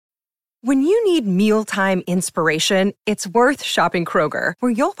When you need mealtime inspiration, it's worth shopping Kroger,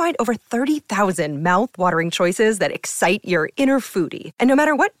 where you'll find over 30,000 mouth-watering choices that excite your inner foodie. And no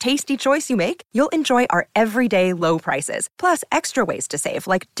matter what tasty choice you make, you'll enjoy our everyday low prices, plus extra ways to save,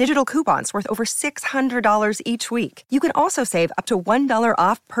 like digital coupons worth over $600 each week. You can also save up to $1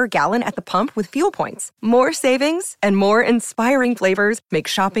 off per gallon at the pump with fuel points. More savings and more inspiring flavors make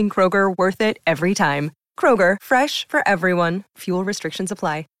shopping Kroger worth it every time. Kroger, fresh for everyone. Fuel restrictions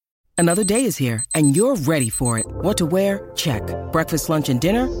apply. Another day is here, and you're ready for it. What to wear? Check. Breakfast, lunch, and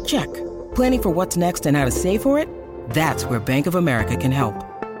dinner? Check. Planning for what's next and how to save for it? That's where Bank of America can help.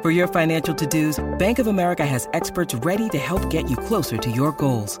 For your financial to-dos, Bank of America has experts ready to help get you closer to your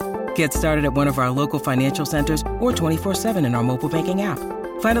goals. Get started at one of our local financial centers or 24/7 in our mobile banking app.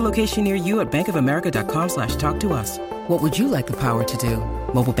 Find a location near you at bankofamerica.com/talktous. What would you like the power to do?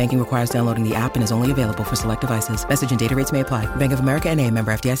 Mobile banking requires downloading the app and is only available for select devices. Message and data rates may apply. Bank of America N.A.,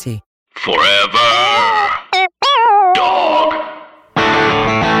 member FDIC. Forever Dog.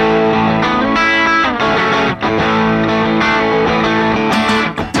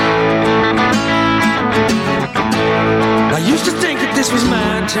 I used to think that this was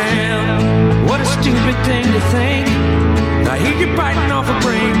my town. What a stupid thing to think. I hear you biting off a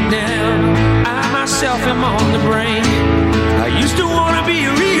breakdown. I myself am on the brink. I used to want to be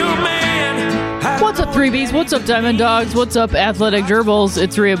a real man. What's up, 3Bs? What's up, Diamond Dogs? What's up, Athletic Gerbils?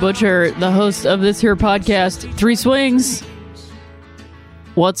 It's Rhea Butcher, the host of this here podcast, Three Swings.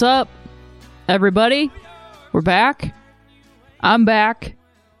 What's up, everybody? We're back. I'm back.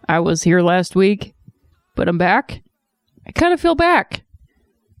 I was here last week, but I'm back. I kind of feel back.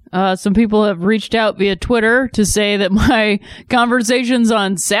 Some people have reached out via Twitter to say that my conversations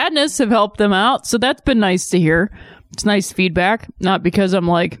on sadness have helped them out, so that's been nice to hear. It's nice feedback, not because I'm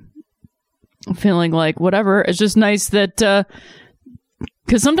like feeling like whatever. It's just nice that,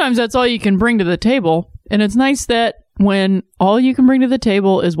 because sometimes that's all you can bring to the table, and it's nice that when all you can bring to the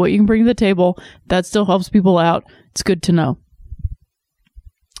table is what you can bring to the table, that still helps people out. It's good to know.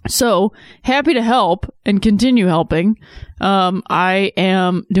 So, happy to help and continue helping. I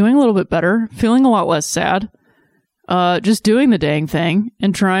am doing a little bit better, feeling a lot less sad, just doing the dang thing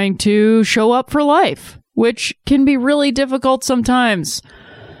and trying to show up for life, which can be really difficult sometimes.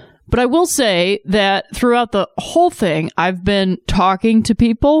 But I will say that throughout the whole thing, I've been talking to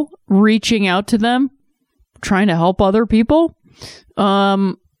people, reaching out to them, trying to help other people,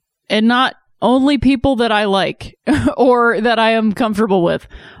 and not only people that I like or that I am comfortable with.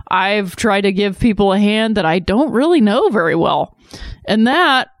 I've tried to give people a hand that I don't really know very well. And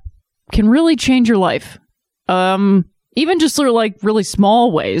that can really change your life. Even just sort of like really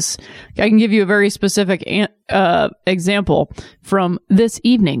small ways. I can give you a very specific example from this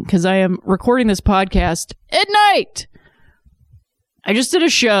evening, because I am recording this podcast at night. I just did a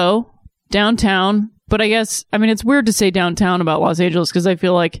show downtown, but I guess, I mean, it's weird to say downtown about Los Angeles because I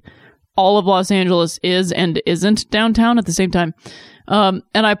feel like all of Los Angeles is and isn't downtown at the same time. And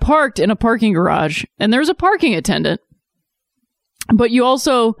I parked in a parking garage, and there's a parking attendant, but you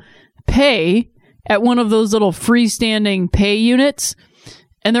also pay at one of those little freestanding pay units,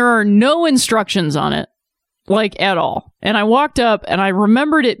 and there are no instructions on it, like at all. And I walked up, and I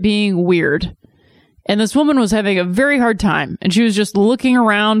remembered it being weird. And this woman was having a very hard time, and she was just looking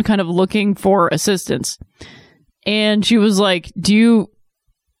around, kind of looking for assistance. And she was like,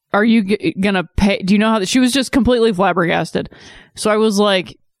 are you gonna pay? Do you know how she was just completely flabbergasted. So I was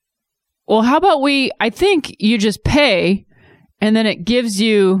like, well, how about I think you just pay and then it gives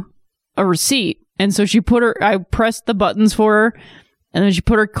you a receipt. And so I pressed the buttons for her, and then she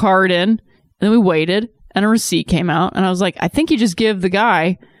put her card in, and then we waited, and a receipt came out. And I was like, I think you just give the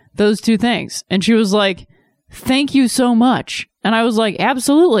guy those two things. And she was like, thank you so much. And I was like,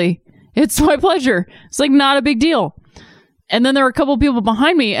 absolutely. It's my pleasure. It's like not a big deal. And then there were a couple people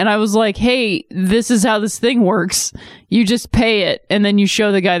behind me, and I was like, hey, this is how this thing works. You just pay it, and then you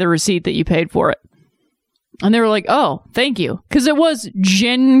show the guy the receipt that you paid for it. And they were like, oh, thank you. Because it was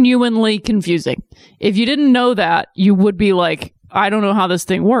genuinely confusing. If you didn't know that, you would be like, I don't know how this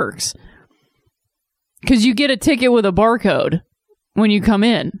thing works. Because you get a ticket with a barcode when you come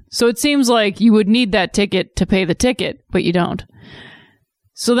in. So it seems like you would need that ticket to pay the ticket, but you don't.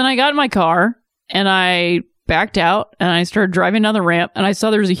 So then I got in my car, and I backed out, and I started driving down the ramp, and I saw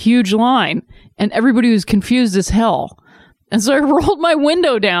there was a huge line, and everybody was confused as hell. And so I rolled my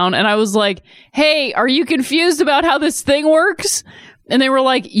window down, and I was like, hey, are you confused about how this thing works? And they were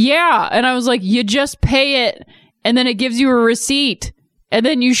like, yeah. And I was like, you just pay it, and then it gives you a receipt, and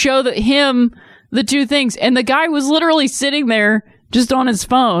then you show him the two things. And the guy was literally sitting there just on his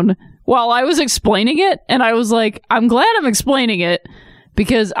phone while I was explaining it. And I was like, I'm glad I'm explaining it,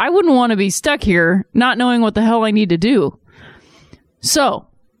 because I wouldn't want to be stuck here not knowing what the hell I need to do. So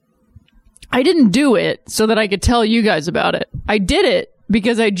I didn't do it so that I could tell you guys about it. I did it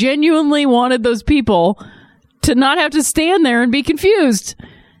because I genuinely wanted those people to not have to stand there and be confused.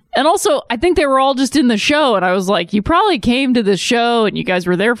 And also, I think they were all just in the show, and I was like, you probably came to this show and you guys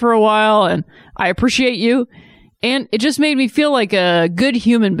were there for a while, and I appreciate you. And it just made me feel like a good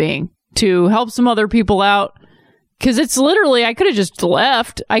human being to help some other people out. Because it's literally, I could have just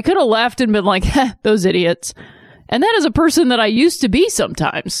left. I could have left and been like, those idiots. And that is a person that I used to be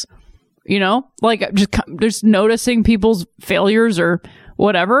sometimes. You know, like just noticing people's failures or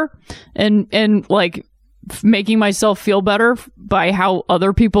whatever, and like making myself feel better by how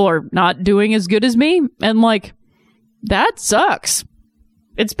other people are not doing as good as me. And like, that sucks.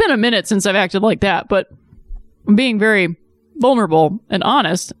 It's been a minute since I've acted like that, but I'm being very vulnerable and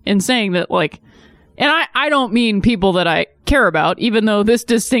honest in saying that, like, and I don't mean people that I care about, even though this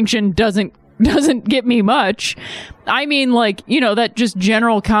distinction doesn't get me much. I mean, like, you know, that just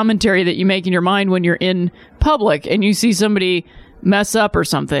general commentary that you make in your mind when you're in public and you see somebody mess up or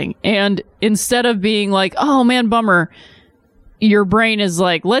something. And instead of being like, oh man, bummer, your brain is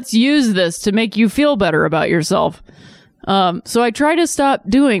like, let's use this to make you feel better about yourself. So I try to stop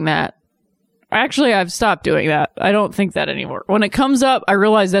doing that. Actually, I've stopped doing that. I don't think that anymore. When it comes up, I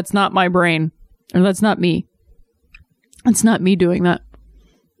realize that's not my brain, or that's not me. It's not me doing that.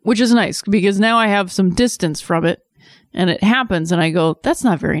 Which is nice, because now I have some distance from it, and it happens, and I go, that's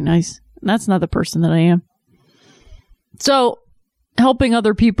not very nice. That's not the person that I am. So, helping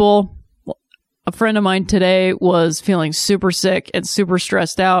other people. A friend of mine today was feeling super sick and super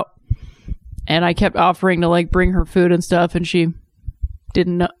stressed out, and I kept offering to like bring her food and stuff, and she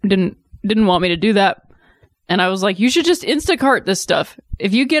didn't want me to do that. And I was like, you should just Instacart this stuff.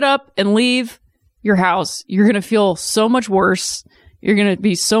 If you get up and leave your house, you're going to feel so much worse. You're going to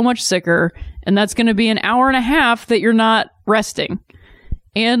be so much sicker, and that's going to be an hour and a half that you're not resting.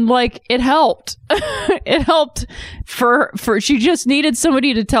 And like, it helped. It helped for she just needed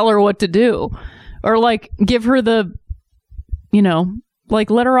somebody to tell her what to do, or like give her the, you know, like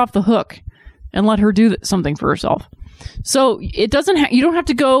let her off the hook and let her do something for herself. So it doesn't you don't have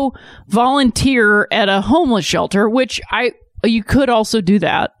to go volunteer at a homeless shelter, which you could also do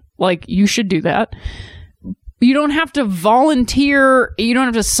that. Like, you should do that. You don't have to volunteer. You don't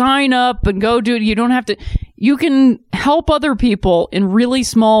have to sign up and go do it. You can help other people in really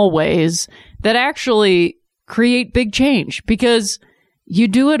small ways that actually create big change, because you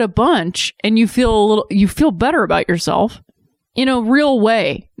do it a bunch and you feel better about yourself in a real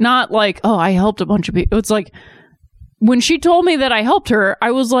way. Not like, oh, I helped a bunch of people. It's like, when she told me that I helped her,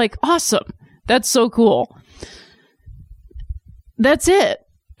 I was like, awesome. That's so cool. That's it.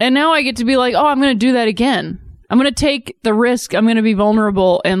 And now I get to be like, oh, I'm going to do that again. I'm going to take the risk. I'm going to be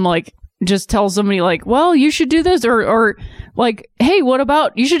vulnerable and like just tell somebody like, well, you should do this, or like, hey, what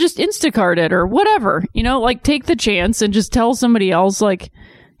about, you should just Instacart it, or whatever, you know, like take the chance and just tell somebody else like,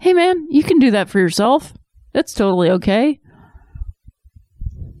 hey man, you can do that for yourself. That's totally okay.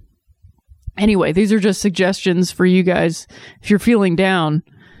 Anyway, these are just suggestions for you guys. If you're feeling down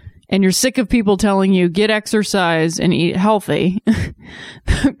and you're sick of people telling you get exercise and eat healthy,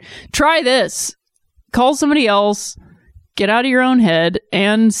 try this. Call somebody else, get out of your own head,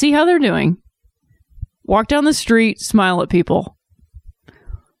 and see how they're doing. Walk down the street, smile at people.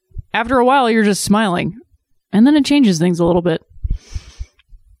 After a while, you're just smiling, and then it changes things a little bit.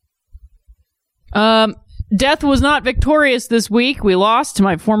 Death was not victorious this week. We lost to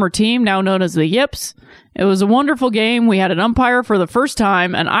my former team, now known as the Yips. It was a wonderful game. We had an umpire for the first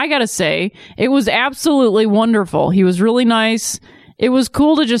time, and I gotta say, it was absolutely wonderful. He was really nice. It was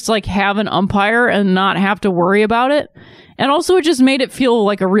cool to just like have an umpire and not have to worry about it. And also it just made it feel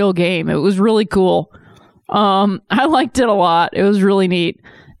like a real game. It was really cool. I liked it a lot. It was really neat.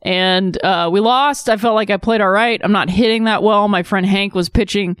 And we lost. I felt like I played all right. I'm not hitting that well. My friend Hank was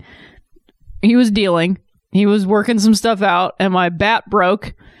pitching. He was dealing. He was working some stuff out, and my bat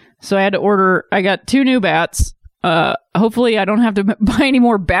broke. So I had to order. I got 2 new bats. Hopefully I don't have to buy any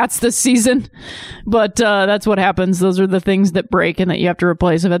more bats this season, but that's what happens. Those are the things that break and that you have to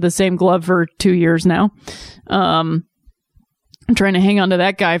replace. I've had the same glove for 2 years now. I'm trying to hang on to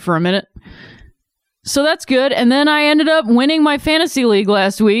that guy for a minute. So that's good. And then I ended up winning my fantasy league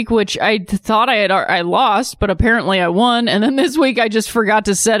last week, which I thought I lost, but apparently I won. And then this week I just forgot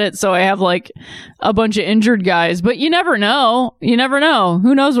to set it, so I have like a bunch of injured guys. But you never know. You never know.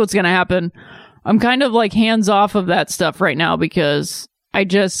 Who knows what's going to happen? I'm kind of like hands off of that stuff right now, because I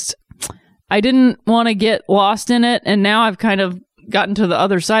didn't want to get lost in it. And now I've kind of gotten to the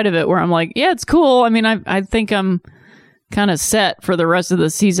other side of it where I'm like, yeah, it's cool. I mean, I think I'm kind of set for the rest of the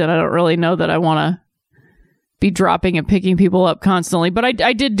season. I don't really know that I want to be dropping and picking people up constantly, but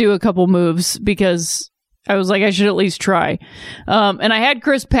I did do a couple moves because I was like, I should at least try. And I had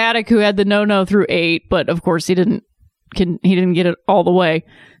Chris Paddock, who had the no through 8, but of course he didn't get it all the way.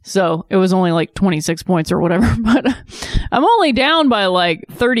 So it was only like 26 points or whatever, but I'm only down by like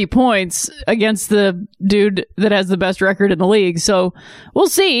 30 points against the dude that has the best record in the league. So we'll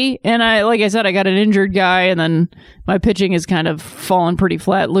see. And like I said, I got an injured guy, and then my pitching is kind of fallen pretty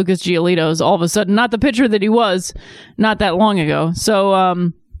flat. Lucas Giolito is all of a sudden not the pitcher that he was not that long ago.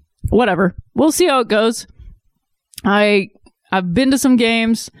 So, whatever. We'll see how it goes. I've been to some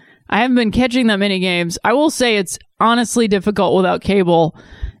games. I haven't been catching that many games. I will say it's honestly difficult without cable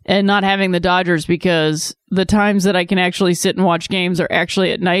and not having the Dodgers, because the times that I can actually sit and watch games are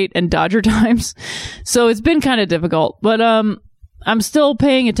actually at night and Dodger times. So it's been kind of difficult, but I'm still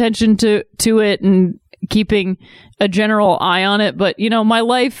paying attention to it and keeping a general eye on it. But, my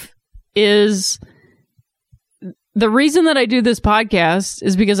life is... The reason that I do this podcast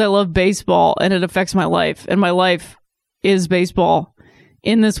is because I love baseball and it affects my life. And my life is baseball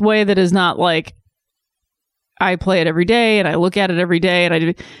in this way that is not like I play it every day and I look at it every day.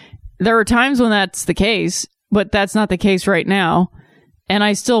 And there are times when that's the case, but that's not the case right now. And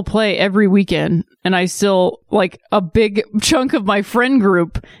I still play every weekend, and I still, like, a big chunk of my friend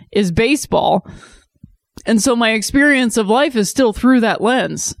group is baseball. And so my experience of life is still through that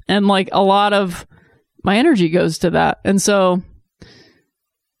lens. And like a lot of my energy goes to that. And so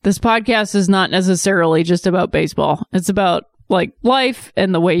this podcast is not necessarily just about baseball. It's about like life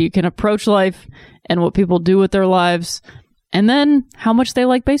and the way you can approach life and what people do with their lives, and then how much they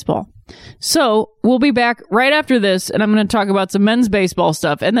like baseball. So we'll be back right after this, and I'm going to talk about some men's baseball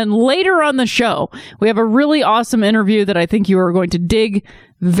stuff. And then later on the show, we have a really awesome interview that I think you are going to dig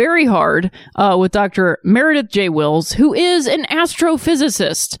very hard with Dr. Meredith J. Wills, who is an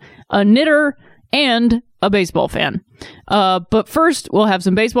astrophysicist, a knitter, and a baseball fan. But first, we'll have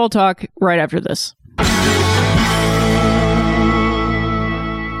some baseball talk right after this.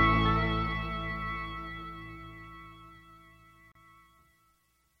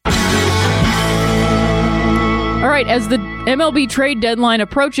 All right, as the MLB trade deadline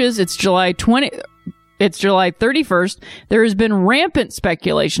approaches, it's July 31st. There has been rampant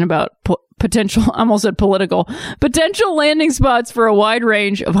speculation about potential landing spots for a wide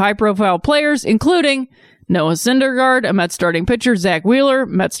range of high-profile players, including Noah Syndergaard, a Mets starting pitcher, Zach Wheeler,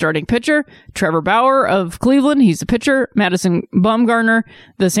 Mets starting pitcher, Trevor Bauer of Cleveland, he's a pitcher, Madison Bumgarner,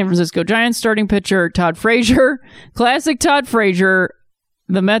 the San Francisco Giants starting pitcher, Todd Frazier, classic Todd Frazier,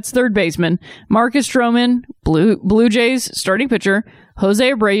 the Mets third baseman, Marcus Stroman, Blue Jays starting pitcher, Jose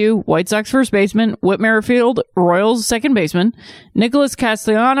Abreu, White Sox first baseman, Whit Merrifield, Royals second baseman, Nicholas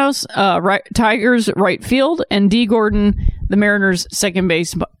Castellanos, Tigers right field, and D. Gordon, the Mariners second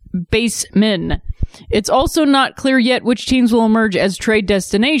baseman. It's also not clear yet which teams will emerge as trade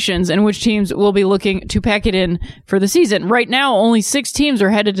destinations and which teams will be looking to pack it in for the season. Right now, only 6 teams are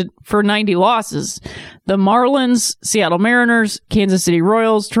headed for 90 losses. The Marlins, Seattle Mariners, Kansas City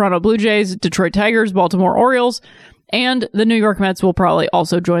Royals, Toronto Blue Jays, Detroit Tigers, Baltimore Orioles, and the New York Mets will probably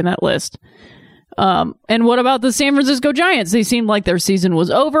also join that list. And what about the San Francisco Giants? They seemed like their season was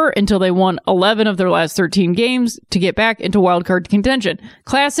over until they won 11 of their last 13 games to get back into wildcard contention.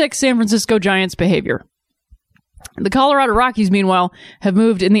 Classic San Francisco Giants behavior. The Colorado Rockies, meanwhile, have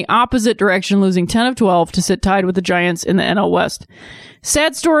moved in the opposite direction, losing 10 of 12 to sit tied with the Giants in the NL West.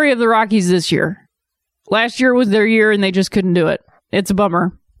 Sad story of the Rockies this year. Last year was their year and they just couldn't do it. It's a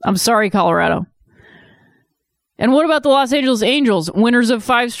bummer. I'm sorry, Colorado. And what about the Los Angeles Angels, winners of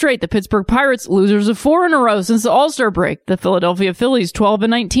 5 straight? The Pittsburgh Pirates, losers of 4 in a row since the All-Star break. The Philadelphia Phillies,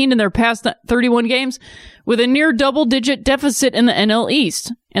 12-19 in their past 31 games, with a near double-digit deficit in the NL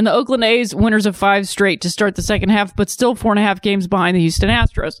East. And the Oakland A's, winners of 5 straight to start the second half, but still 4.5 games behind the Houston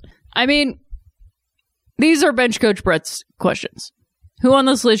Astros. I mean, these are bench coach Brett's questions. Who on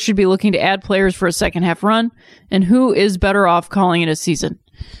this list should be looking to add players for a second half run? And who is better off calling it a season?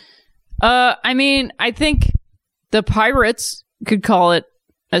 I think the Pirates could call it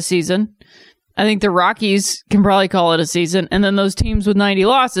a season. I think the Rockies can probably call it a season. And then those teams with 90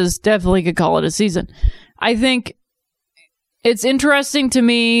 losses definitely could call it a season. I think it's interesting to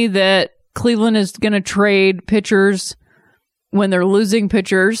me that Cleveland is going to trade pitchers when they're losing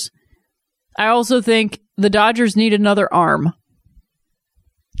pitchers. I also think the Dodgers need another arm.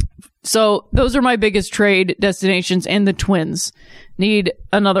 So those are my biggest trade destinations, and the Twins need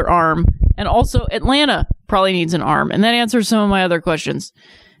another arm. And also Atlanta probably needs an arm. And that answers some of my other questions.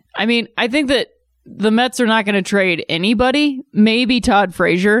 I mean, I think that the Mets are not going to trade anybody. Maybe Todd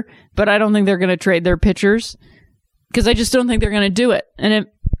Frazier, but I don't think they're going to trade their pitchers. because I just don't think they're going to do it. And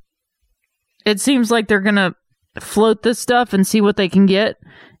it seems like they're going to float this stuff and see what they can get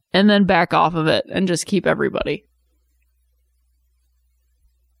and then back off of it and just keep everybody.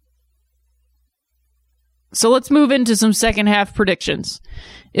 So let's move into some second half predictions.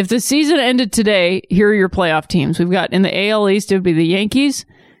 If the season ended today, here are your playoff teams. We've got in the AL East, it would be the Yankees.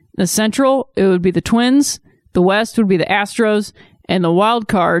 The Central, it would be the Twins. The West would be the Astros. And the wild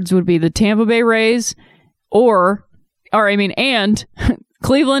cards would be the Tampa Bay Rays and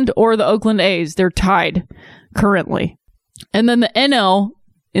Cleveland or the Oakland A's. They're tied currently. And then the NL,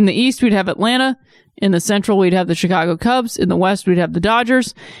 in the East, we'd have Atlanta. In the Central, we'd have the Chicago Cubs. In the West, we'd have the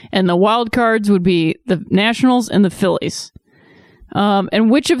Dodgers. And the wild cards would be the Nationals and the Phillies. And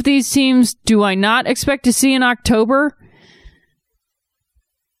which of these teams do I not expect to see in October?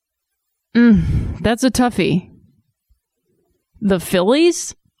 That's a toughie. The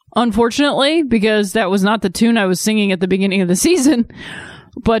Phillies, unfortunately, because that was not the tune I was singing at the beginning of the season.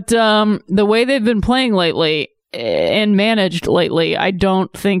 But the way they've been playing lately and managed lately, I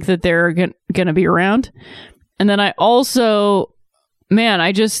don't think that they're going to be around. And then I also,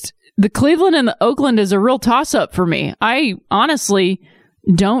 the Cleveland and the Oakland is a real toss-up for me. I honestly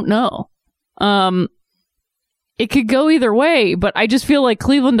don't know. It could go either way, but I just feel like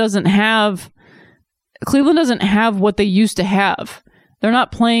Cleveland doesn't have what they used to have. They're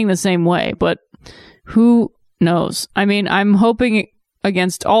not playing the same way, but who knows? I mean, I'm hoping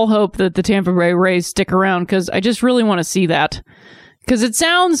against all hope that the Tampa Bay Rays stick around because I just really want to see that. Because it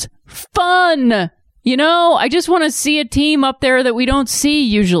sounds fun. You know, I just want to see a team up there that we don't see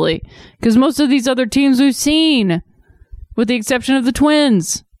usually. Because most of these other teams we've seen, with the exception of the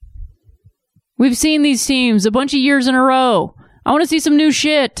Twins. We've seen these teams a bunch of years in a row. I want to see some new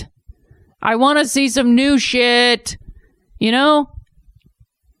shit. You know?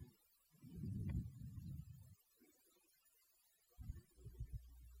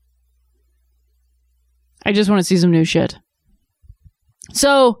 I just want to see some new shit.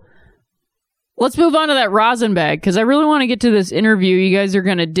 So, let's move on to that rosin bag, because I really want to get to this interview. You guys are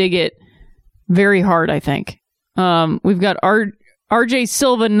going to dig it very hard, I think. We've got RJ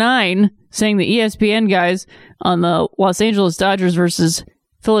Silva 9 saying the ESPN guys on the Los Angeles Dodgers versus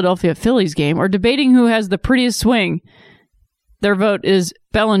Philadelphia Phillies game are debating who has the prettiest swing. Their vote is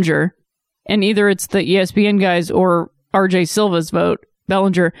Bellinger, and either it's the ESPN guys or RJ Silva's vote,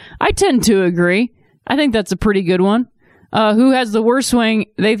 Bellinger. I tend to agree. I think that's a pretty good one. Who has the worst swing?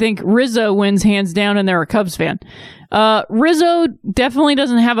 They think Rizzo wins hands down, and they're a Cubs fan. Rizzo definitely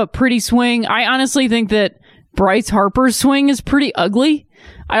doesn't have a pretty swing. I honestly think that Bryce Harper's swing is pretty ugly.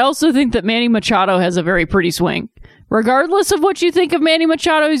 I also think that Manny Machado has a very pretty swing. Regardless of what you think of Manny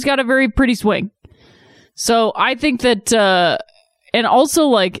Machado, he's got a very pretty swing. So I think that, and also,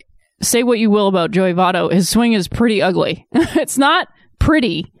 like, say what you will about Joey Votto, his swing is pretty ugly. It's not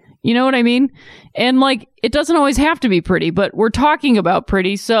pretty. You know what I mean? And, like, it doesn't always have to be pretty, but we're talking about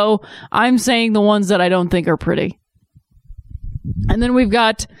pretty, so I'm saying the ones that I don't think are pretty. And then we've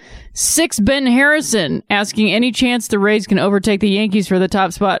got 6 Ben Harrison asking any chance the Rays can overtake the Yankees for the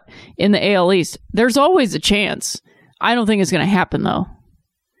top spot in the AL East. There's always a chance. I don't think it's going to happen, though.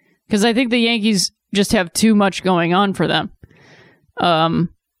 Because I think the Yankees just have too much going on for them.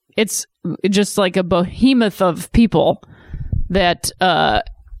 It's just like a behemoth of people that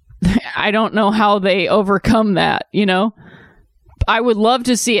I don't know how they overcome that, you know? I would love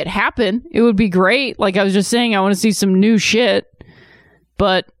to see it happen. It would be great. Like I was just saying, I want to see some new shit.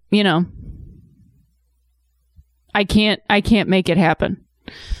 But, you know, I can't make it happen.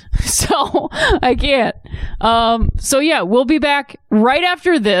 So, I can't. So yeah, we'll be back right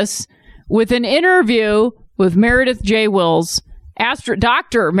after this with an interview with Meredith J. Wills,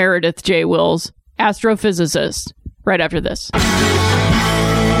 Dr. Meredith J. Wills, astrophysicist, right after this.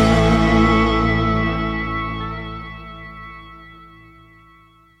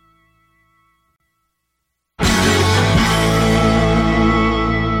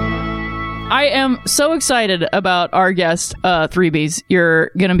 I am so excited about our guest, 3Bs. You're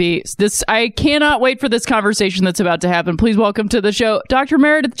going to be this. I cannot wait for this conversation that's about to happen. Please welcome to the show, Dr.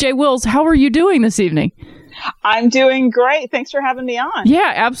 Meredith J. Wills. How are you doing this evening? I'm doing great. Thanks for having me on.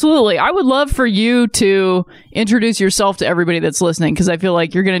 Yeah, absolutely. I would love for you to introduce yourself to everybody that's listening, because I feel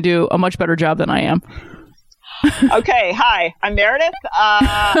like you're going to do a much better job than I am. Okay. Hi, I'm Meredith.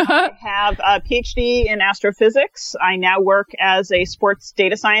 I have a PhD in astrophysics. I now work as a sports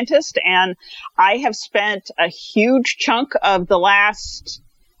data scientist, and I have spent a huge chunk of the last,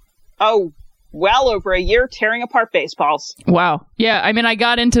 well over a year tearing apart baseballs. Wow. Yeah. I mean, I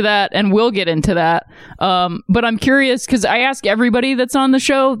got into that and we'll get into that. But I'm curious because I ask everybody that's on the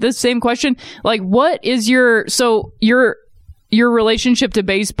show this same question. Like, what is your relationship to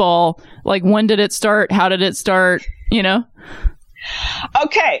baseball? Like, when did it start? How did it start? You know?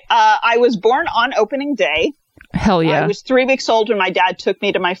 Okay. I was born on opening day. Hell yeah. I was 3 weeks old when my dad took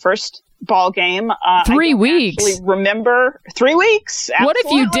me to my first ball game. 3 weeks? I actually remember 3 weeks. Absolutely. What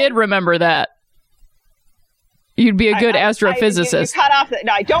if you did remember that? You'd be a good astrophysicist. You cut off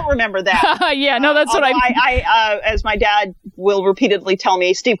no, I don't remember that. Yeah, no, that's what I as my dad will repeatedly tell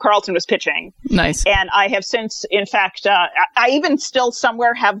me, Steve Carlton was pitching. Nice. And I have since, in fact, I even still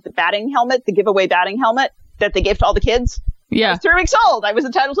somewhere have the batting helmet, the giveaway batting helmet that they gave to all the kids. Yeah. I was 3 weeks old. I was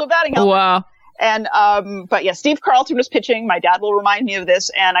entitled to a batting helmet. Wow. And, but yeah, Steve Carlton was pitching. My dad will remind me of this.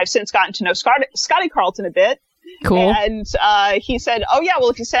 And I've since gotten to know Scotty Carlton a bit. Cool. And, he said, oh yeah, well,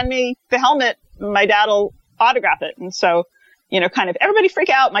 if you send me the helmet, my dad will autograph it. And so, you know, kind of everybody freak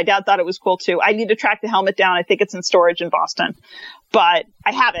out. My dad thought it was cool too. I need to track the helmet down. I think it's in storage in Boston, but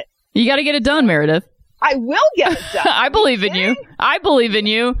I have it. You got to get it done, Meredith. I will get it done. I believe in you. I believe in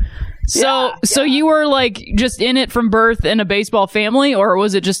you. So you were like just in it from birth in a baseball family, or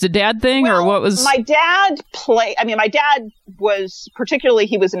was it just a dad thing, or what was? My dad my dad was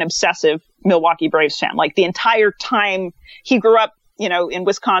he was an obsessive Milwaukee Braves fan. Like the entire time he grew up, you know, in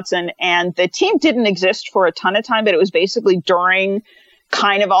Wisconsin, and the team didn't exist for a ton of time, but it was basically during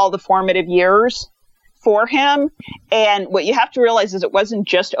kind of all the formative years for him. And what you have to realize is it wasn't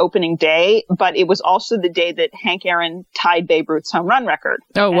just opening day, but it was also the day that Hank Aaron tied Babe Ruth's home run record.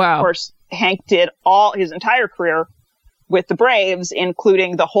 Oh, and wow. Of course, Hank did all his entire career with the Braves,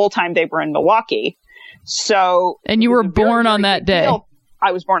 including the whole time they were in Milwaukee. So, and you were born on that day.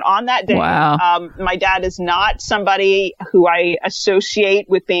 I was born on that day. Wow. My dad is not somebody who I associate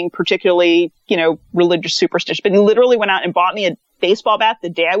with being particularly, you know, religious superstitious, but he literally went out and bought me a baseball bat the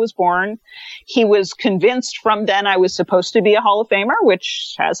day I was born. He was convinced from then I was supposed to be a Hall of Famer,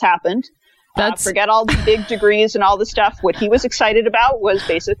 which has happened. Forget all the big degrees and all the stuff. What he was excited about was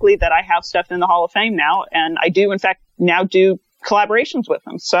basically that I have stuff in the Hall of Fame now. And I do, in fact, now do collaborations with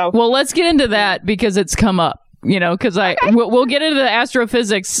him. So, well, let's get into that because it's come up. You know, because we'll get into the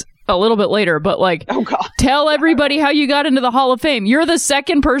astrophysics a little bit later, but like, oh God, tell everybody how you got into the Hall of Fame. You're the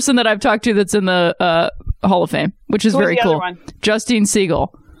second person that I've talked to that's in the Hall of Fame, which is very cool. Justine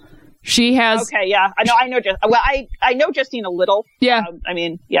Siegel. She has. Okay, yeah, I know. Well, I know Justine a little. Yeah,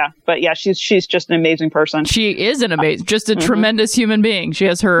 but yeah, she's just an amazing person. She is an amazing, just a tremendous human being. She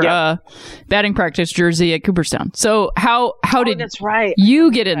has her batting practice jersey at Cooperstown. So how did that's right.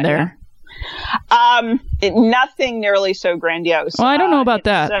 you get in there? Nothing nearly so grandiose. Well, I don't know about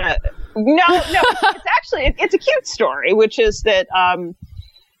that. No, it's actually, it's a cute story, which is that,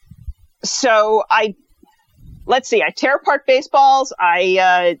 so let's see, I tear apart baseballs.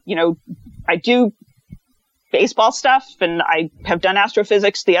 I do baseball stuff and I have done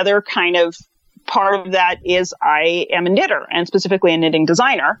astrophysics. The other kind of part of that is I am a knitter and specifically a knitting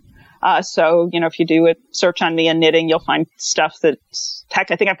designer. So, you know, if you do a search on me in knitting, you'll find stuff that's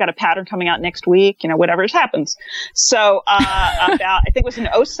heck. I think I've got a pattern coming out next week, you know, whatever happens. So, I think it was in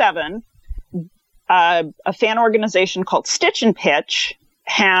 2007, a fan organization called Stitch and Pitch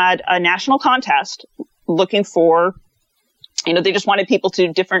had a national contest looking for, you know, they just wanted people to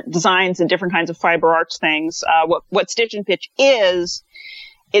do different designs and different kinds of fiber arts things. What Stitch and Pitch is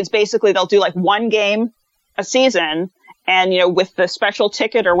basically they'll do like one game a season. And, you know, with the special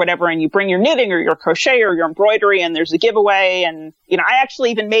ticket or whatever, and you bring your knitting or your crochet or your embroidery and there's a giveaway. And, you know, I actually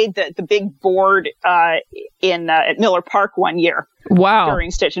even made the big board, at Miller Park one year. Wow.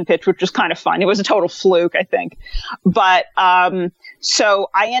 During Stitch and Pitch, which was kind of fun. It was a total fluke, I think. But, so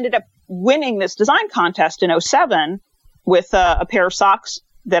I ended up winning this design contest in 2007 with a pair of socks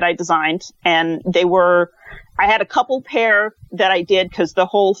that I designed. And I had a couple pair that I did because the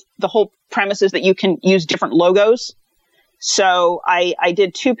whole premise is that you can use different logos. So I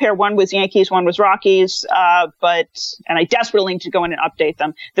did two pair. One was Yankees, one was Rockies. And I desperately need to go in and update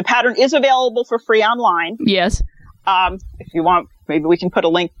them. The pattern is available for free online. Yes. If you want, maybe we can put a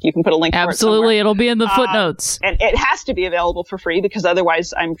link. You can put a link. Absolutely. It'll be in the footnotes. And it has to be available for free because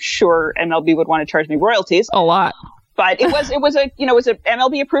otherwise I'm sure MLB would want to charge me royalties. A lot. But it was a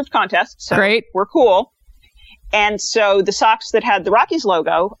MLB approved contest. So great. We're cool. And so the socks that had the Rockies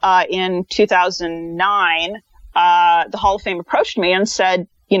logo, in 2009, the Hall of Fame approached me and said,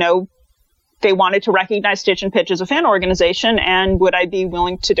 you know, they wanted to recognize Stitch and Pitch as a fan organization, and would I be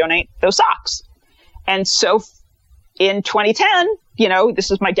willing to donate those socks? And so in 2010,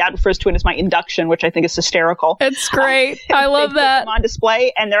 this is, my dad refers to it as my induction, which I think is hysterical. It's great. I love they that. put them on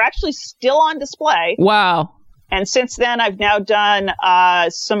display, and they're actually still on display. Wow. And since then, I've now done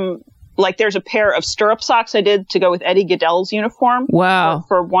there's a pair of stirrup socks I did to go with Eddie Goodell's uniform. Wow.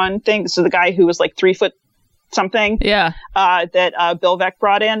 For one thing, this is the guy who was like 3 foot something. Yeah. That Bill Veeck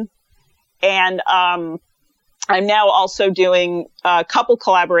brought in. And I'm now also doing a couple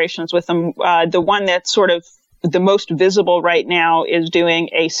collaborations with them. The one that's sort of the most visible right now is doing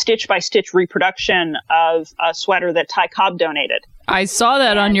a stitch-by-stitch reproduction of a sweater that Ty Cobb donated. I saw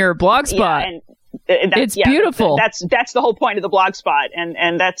that on your blog spot. Yeah, and it's beautiful. That's the whole point of the blog spot,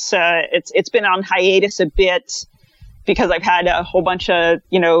 and that's it's been on hiatus a bit because I've had a whole bunch of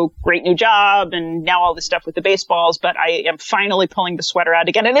great new job and now all this stuff with the baseballs. But I am finally pulling the sweater out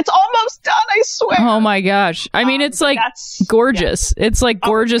again, and it's almost done. I swear. Oh my gosh! I mean, it's like gorgeous. Yeah. It's like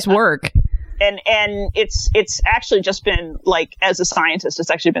gorgeous work. And it's actually just been like, as a scientist, it's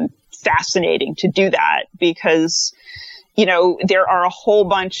actually been fascinating to do that because there are a whole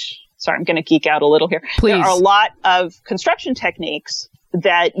bunch. Sorry, I'm going to geek out a little here. Please. There are a lot of construction techniques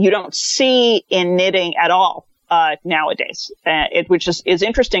that you don't see in knitting at all nowadays, which is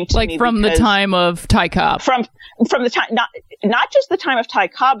interesting to me. Like from the time of Ty Cobb. From the time, not just the time of Ty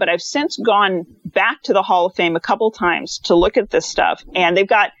Cobb, but I've since gone back to the Hall of Fame a couple times to look at this stuff, and they've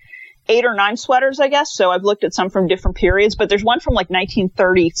got 8 or 9 sweaters, I guess. So I've looked at some from different periods, but there's one from like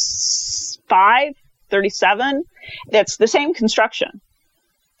 1935, 37. That's the same construction.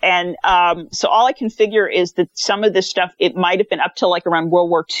 And so all I can figure is that some of this stuff, it might have been up till like around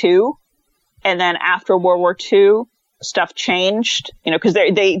World War II. And then after World War II, stuff changed, because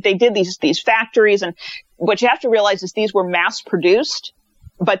they did these factories. And what you have to realize is these were mass produced,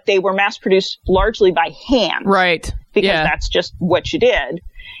 but they were mass produced largely by hand. Right. Because that's just what you did.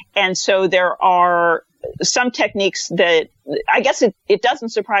 And so there are some techniques that I guess it doesn't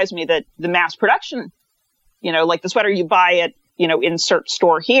surprise me that the mass production, like the sweater you buy at, insert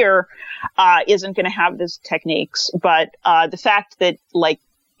store here, isn't going to have these techniques. But the fact that, like,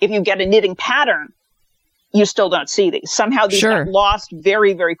 if you get a knitting pattern, you still don't see these. Somehow these get lost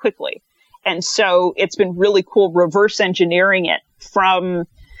very, very quickly. And so it's been really cool reverse engineering it from,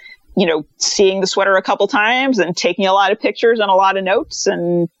 seeing the sweater a couple times and taking a lot of pictures and a lot of notes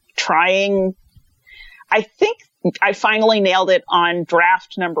and trying. I think I finally nailed it on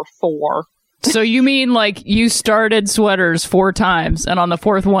draft number 4. So you mean like you started sweaters 4 times and on the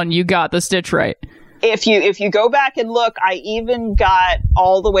 4th one you got the stitch right? If you go back and look, I even got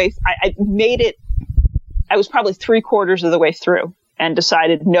all the way. I made it. I was probably 3/4 of the way through and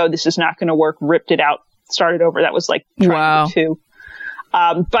decided, no, this is not going to work. Ripped it out, started over. That was like trying to.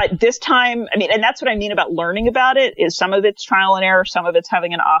 But this time, I mean, and that's what I mean about learning about it, is some of it's trial and error, some of it's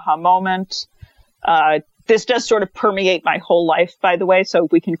having an aha moment. This does sort of permeate my whole life, by the way. So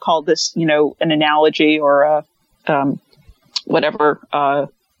we can call this, an analogy or whatever.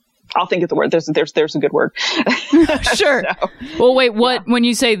 I'll think of the word. There's a good word. Sure. So, well, wait, what, when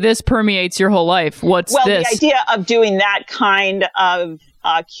you say this permeates your whole life, what's this? Well, the idea of doing that kind of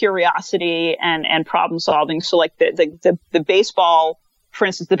curiosity and problem solving. So like the baseball, for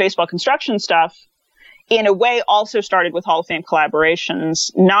instance, the baseball construction stuff, in a way also started with Hall of Fame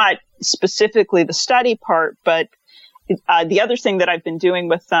collaborations, not specifically the study part, but the other thing that I've been doing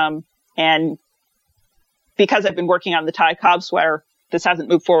with them, and because I've been working on the Ty Cobb sweater, this hasn't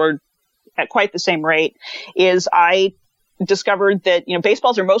moved forward at quite the same rate, is I discovered that,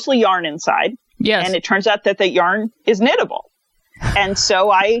 baseballs are mostly yarn inside. Yes. And it turns out that the yarn is knittable. And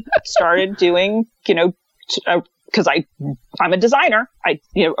so I started doing, because I'm a designer,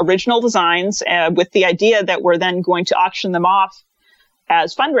 original designs with the idea that we're then going to auction them off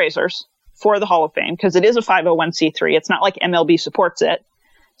as fundraisers for the Hall of Fame, because it is a 501c3. It's not like MLB supports it.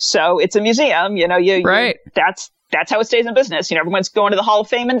 So it's a museum, right. That's how it stays in business. Everyone's going to the Hall of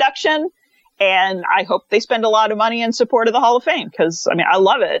Fame induction, and I hope they spend a lot of money in support of the Hall of Fame, because, I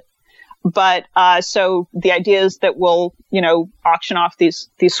love it. But, so the idea is that we'll, auction off these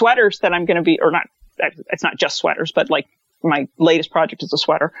sweaters that I'm going to be, or not, it's not just sweaters, but like my latest project is a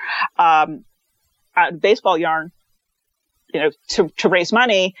sweater, baseball yarn, to raise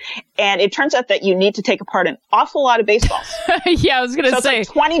money. And it turns out that you need to take apart an awful lot of baseballs. Yeah, I was going to say. Like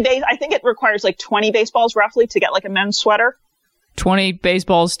 20 I think it requires like 20 baseballs roughly to get like a men's sweater. 20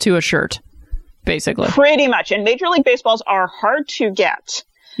 baseballs to a shirt, basically. Pretty much. And Major League baseballs are hard to get.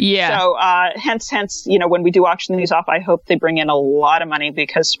 Yeah. So, hence, when we do auction these off, I hope they bring in a lot of money,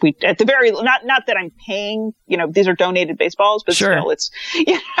 because we, at the very, not that I'm paying, these are donated baseballs, but sure. Still it's,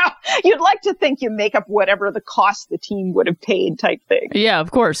 you'd like to think you make up whatever the cost the team would have paid type thing. Yeah,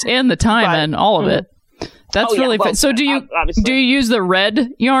 of course. And the time and all of it. That's really fun. So do you use the red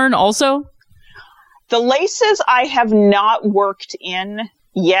yarn also? The laces I have not worked in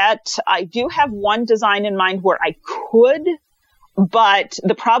yet. I do have one design in mind where I could, but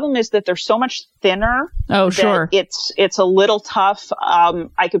the problem is that they're so much thinner. Oh, sure. It's a little tough.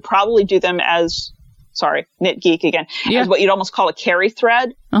 I could probably do them as, knit geek again, as what you'd almost call a carry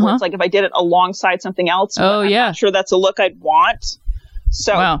thread. Where it's like if I did it alongside something else. I'm not sure that's a look I'd want.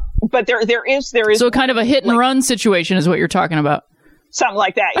 So, wow. But there is. So kind of a hit and run situation is what you're talking about. Something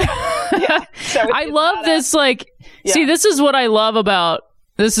like that. Yeah. So I love this. See, this is what I love about.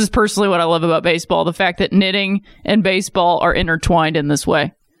 This is personally what I love about baseball: the fact that knitting and baseball are intertwined in this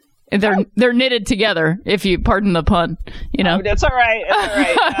way. They're knitted together, if you pardon the pun. That's all right.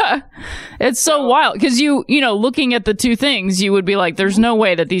 Yeah. It's so wild because looking at the two things, you would be like, "There's no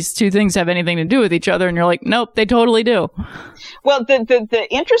way that these two things have anything to do with each other," and you're like, "Nope, they totally do." Well, the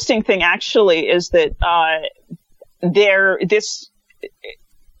interesting thing actually is that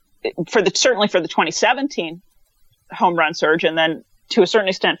certainly for the 2017 home run surge, and then to a certain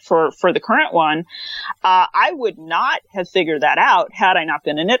extent for the current one, I would not have figured that out had I not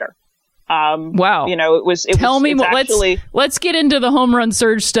been a knitter. Wow. Let's get into the home run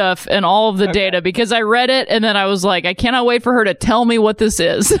surge stuff and all of the data, because I read it and then I was like, I cannot wait for her to tell me what this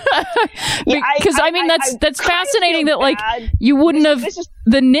is. Because that's fascinating that you wouldn't have,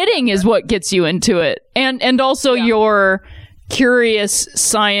 the knitting is what gets you into it. And also your curious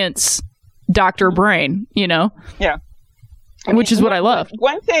science Dr. Brain, Yeah. Which is what I love.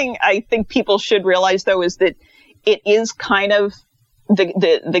 One thing I think people should realize, though, is that it is kind of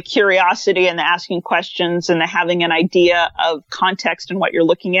the curiosity and the asking questions and the having an idea of context and what you're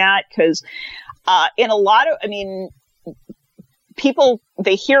looking at. Because in a lot of, people,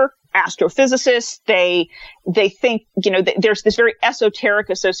 they hear astrophysicists, they think, there's this very esoteric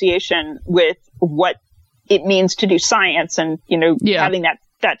association with what it means to do science, and, having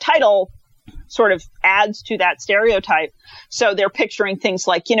that title sort of adds to that stereotype. So they're picturing things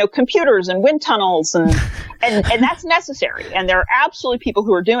like, computers and wind tunnels and that's necessary. And there are absolutely people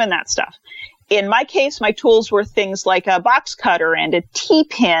who are doing that stuff. In my case, my tools were things like a box cutter and a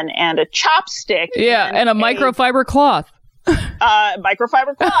T-pin and a chopstick. Yeah. And a microfiber cloth.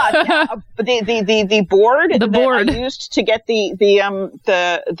 Microfiber cloth. Yeah. The board that I used to get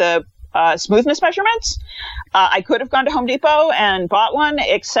the smoothness measurements. I could have gone to Home Depot and bought one,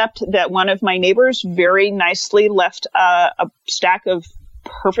 except that one of my neighbors very nicely left a stack of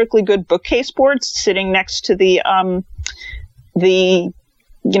perfectly good bookcase boards sitting next to the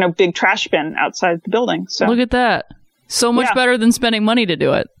big trash bin outside the building. So look at that. So much better than spending money to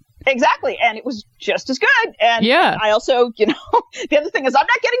do it. Exactly. And it was just as good. And I also, the other thing is I'm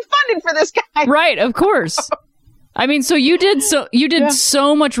not getting funded for this guy. Right. Of course. So you did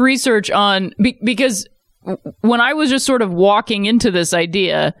so much research on, because when I was just sort of walking into this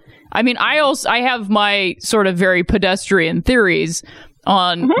idea, I have my sort of very pedestrian theories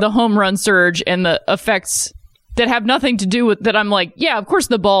on the home run surge and the effects that have nothing to do with that. I'm like, yeah, of course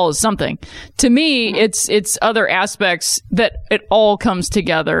the ball is something. To me, it's other aspects that it all comes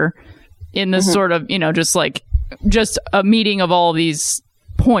together in this sort of, just a meeting of all these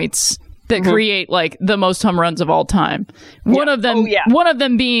points that create the most home runs of all time. One of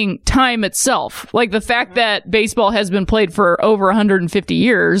them being time itself. Like the fact that baseball has been played for over 150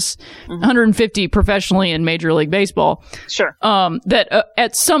 years, 150 professionally in Major League Baseball. Sure. That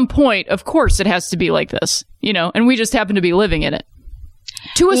at some point, of course, it has to be like this, and we just happen to be living in it.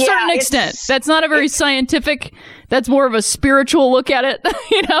 To a certain extent. That's not a very scientific, that's more of a spiritual look at it,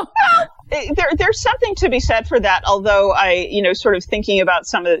 There's something to be said for that, although I, sort of thinking about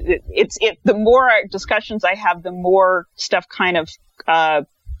some of it, the more discussions I have, the more stuff kind of,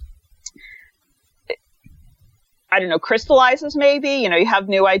 crystallizes maybe, you have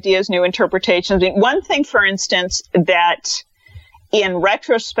new ideas, new interpretations. One thing, for instance, that in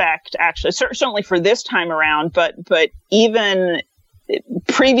retrospect, actually, certainly for this time around, but even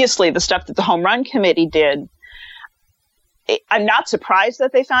previously, the stuff that the Home Run Committee did, I'm not surprised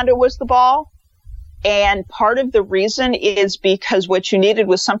that they found it was the ball. And part of the reason is because what you needed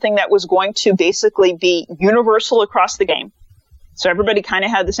was something that was going to basically be universal across the game. So everybody kind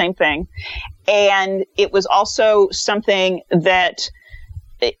of had the same thing. And it was also something that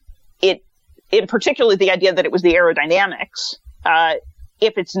in particular, the idea that it was the aerodynamics.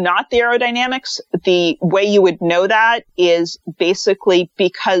 If it's not the aerodynamics, the way you would know that is basically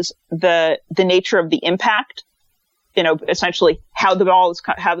because the nature of the impact. Essentially how the ball is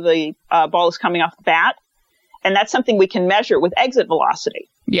coming off the bat. And that's something we can measure with exit velocity.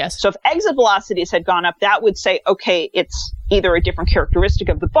 Yes. So if exit velocities had gone up, that would say, okay, it's either a different characteristic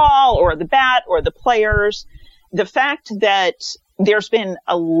of the ball or the bat or the players. The fact that there's been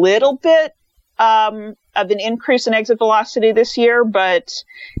a little bit of an increase in exit velocity this year, but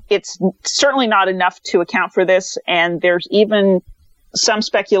it's certainly not enough to account for this. And there's even some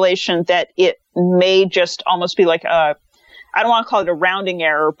speculation that it may just almost be like I don't want to call it a rounding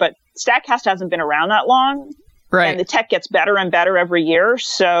error, but StatCast hasn't been around that long. Right. And the tech gets better and better every year.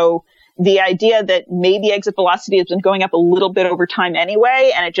 So the idea that maybe exit velocity has been going up a little bit over time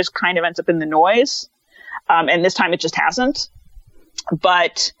anyway, and it just kind of ends up in the noise. And this time it just hasn't.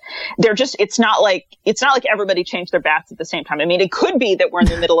 But it's not like everybody changed their bats at the same time. I mean, it could be that we're in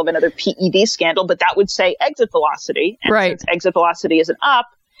the middle of another PED scandal, but that would say exit velocity. And right. Since exit velocity isn't up,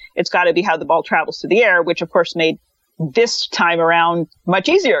 it's got to be how the ball travels through the air, which of course made this time around much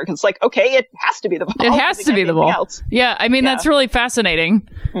easier. Because like, okay, it has to be the ball. It has to be the ball. Else. Yeah. I mean, that's really fascinating.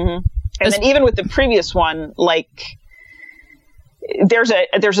 Mm-hmm. And then even with the previous one, like there's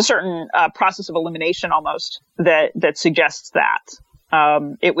a certain process of elimination almost that suggests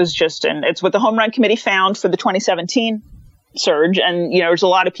that. It was just, and it's what the Home Run Committee found for the 2017 surge. And, there's a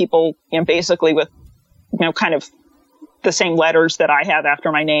lot of people, basically with, kind of the same letters that I have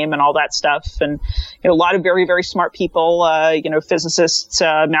after my name and all that stuff. And, a lot of very, very smart people, physicists,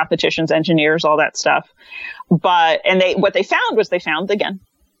 mathematicians, engineers, all that stuff. What they found was again,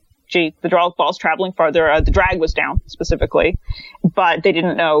 the ball's traveling farther. The drag was down specifically, but they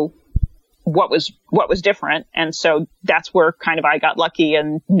didn't know what was different. And so that's where kind of I got lucky,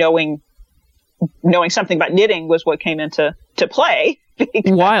 and knowing something about knitting was what came into play.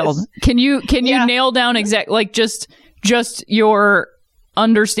 Wild. Can you nail down like just your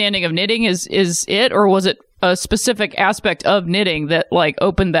understanding of knitting is it, or was it a specific aspect of knitting that like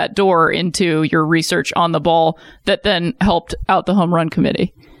opened that door into your research on the ball that then helped out the Home Run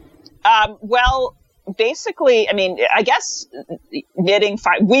Committee? Well, basically, I mean, I guess knitting,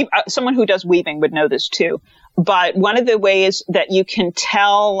 someone who does weaving would know this too. But one of the ways that you can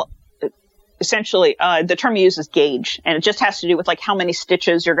tell, essentially, the term you use is gauge, and it just has to do with like how many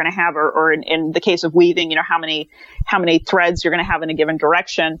stitches you're going to have, or in the case of weaving, how many threads you're going to have in a given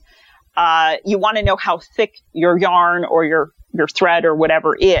direction. You want to know how thick your yarn or your thread or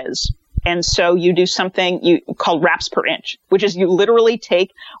whatever is. And so you do something called wraps per inch, which is you literally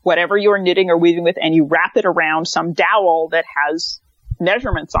take whatever you're knitting or weaving with and you wrap it around some dowel that has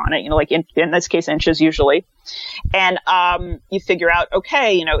measurements on it, like in this case, inches usually. And, you figure out,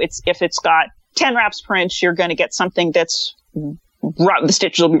 okay, if it's got 10 wraps per inch, you're going to get something that's, the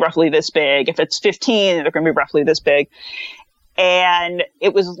stitches will be roughly this big. If it's 15, they're going to be roughly this big. And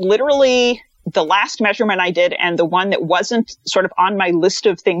it was literally the last measurement I did, and the one that wasn't sort of on my list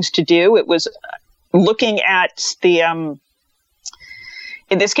of things to do. It was looking at the,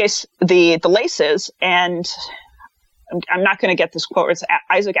 in this case, the laces, and I'm not going to get this quote. It's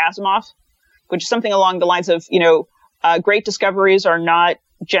Isaac Asimov, which is something along the lines of, great discoveries are not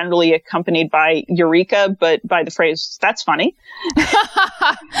generally accompanied by eureka, but by the phrase, that's funny.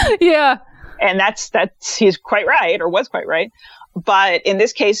 Yeah. And that's, he's quite right, or was quite right. But in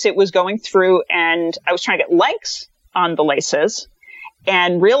this case, it was going through, and I was trying to get lengths on the laces,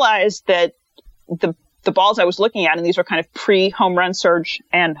 and realized that the balls I was looking at, and these were kind of pre-home run surge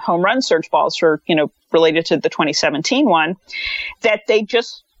and home run surge balls for, related to the 2017 one, that they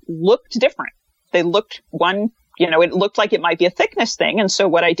just looked different. They looked it looked like it might be a thickness thing. And so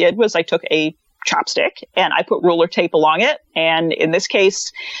what I did was I took a chopstick and I put ruler tape along it. And in this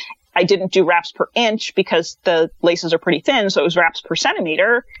case, I didn't do wraps per inch because the laces are pretty thin. So it was wraps per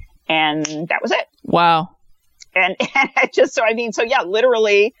centimeter. And that was it. Wow. And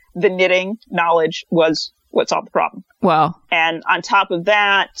literally the knitting knowledge was what solved the problem. Wow. And on top of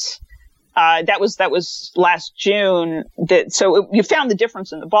that, that was last June. You found the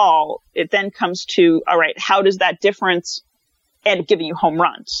difference in the ball. It then comes to, all right, how does that difference end up giving you home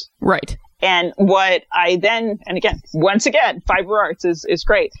runs? Right. And what I then, and again, once again, Fiber Arts is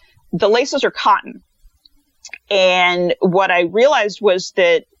great. The laces are cotton. And what I realized was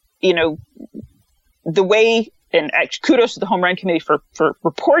that, the way, and kudos to the Home Run Committee for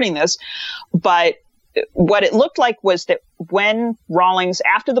reporting this, but what it looked like was that when Rawlings,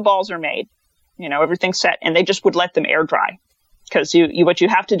 after the balls are made, everything's set, and they just would let them air dry. Because what you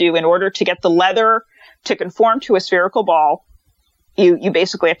have to do in order to get the leather to conform to a spherical ball, you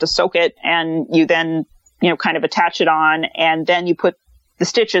basically have to soak it, and you then, kind of attach it on, and then you put the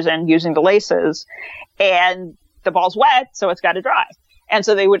stitches in using the laces, and the ball's wet, so it's got to dry. And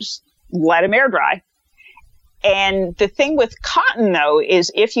so they would just let them air dry. And the thing with cotton, though,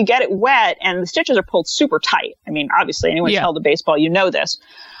 is if you get it wet and the stitches are pulled super tight, I mean, obviously, anyone's held a baseball, you know this.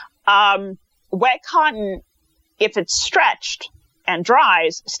 Wet cotton, if it's stretched and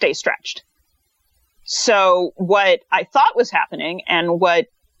dries, stays stretched. So what I thought was happening, and what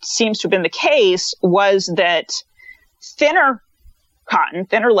seems to have been the case, was that thinner cotton,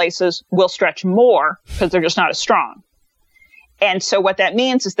 thinner laces will stretch more because they're just not as strong. And so what that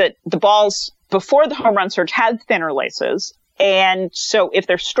means is that the balls before the home run surge had thinner laces. And so if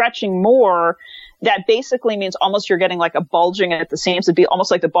they're stretching more, that basically means almost you're getting like a bulging at the seams. It'd be almost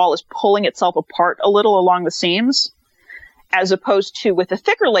like the ball is pulling itself apart a little along the seams, as opposed to with the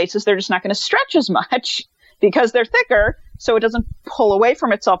thicker laces, they're just not going to stretch as much because they're thicker. So it doesn't pull away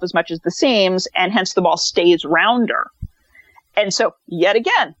from itself as much as the seams, and hence the ball stays rounder. And so yet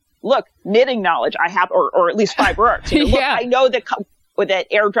again, look, knitting knowledge I have, or at least fiber arts. You know, look, I know that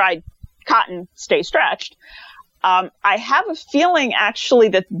air dried cotton stays stretched. I have a feeling actually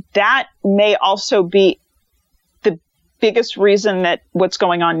that may also be the biggest reason that what's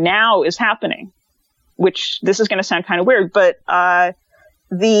going on now is happening, which this is going to sound kind of weird, but,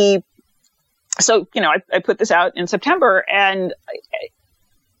 so, you know, I put this out in September, and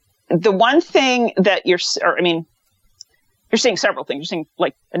the one thing that you're seeing several things. You're seeing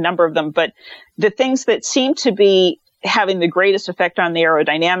like a number of them, but the things that seem to be having the greatest effect on the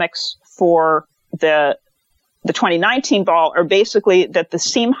aerodynamics for the 2019 ball are basically that the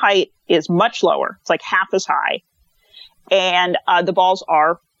seam height is much lower. It's like half as high, and the balls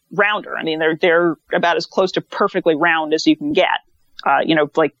are rounder. I mean, they're about as close to perfectly round as you can get. You know,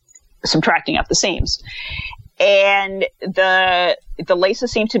 like subtracting out the seams. And the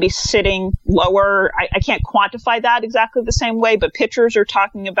laces seem to be sitting lower. I can't quantify that exactly the same way, but pitchers are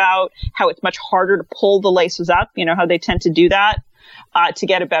talking about how it's much harder to pull the laces up. You know, how they tend to do that, to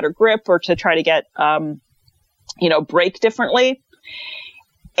get a better grip or to try to get, break differently.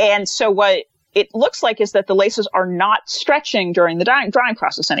 And so what it looks like is that the laces are not stretching during the drying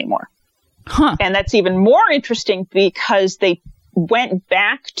process anymore. Huh. And that's even more interesting because they went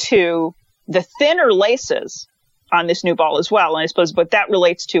back to the thinner laces on this new ball as well. And I suppose what that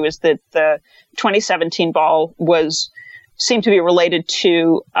relates to is that the 2017 ball seemed to be related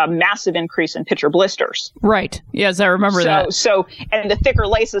to a massive increase in pitcher blisters. Right. Yes, I remember that. So, and the thicker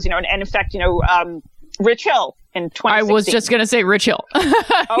laces, and in fact, Rich Hill in 2016. I was just going to say Rich Hill.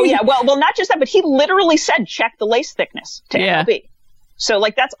 Oh yeah. Well, not just that, but he literally said, check the lace thickness to MLB. So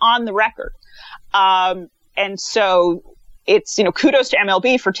like that's on the record. And so it's, kudos to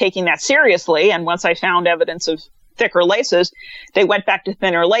MLB for taking that seriously. And once I found evidence of thicker laces, they went back to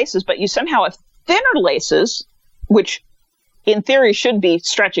thinner laces, but you somehow have thinner laces, which in theory should be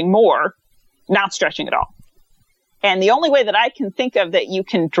stretching more, not stretching at all. And the only way that I can think of that you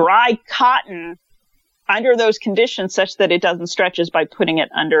can dry cotton under those conditions such that it doesn't stretch is by putting it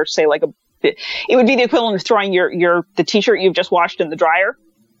under, say, it would be the equivalent of throwing the t-shirt you've just washed in the dryer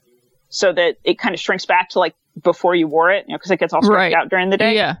so that it kind of shrinks back to like before you wore it, because it gets all stretched out during the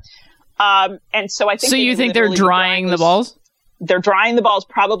day. Yeah. And so I think. So you think they're drying the balls? They're drying the balls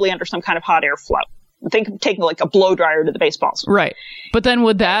probably under some kind of hot air flow. I think taking like a blow dryer to the baseballs. Right. But then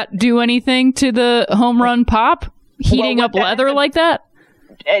would that do anything to the home run pop? Heating up leather like that?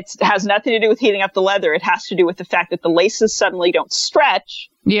 It has nothing to do with heating up the leather. It has to do with the fact that the laces suddenly don't stretch.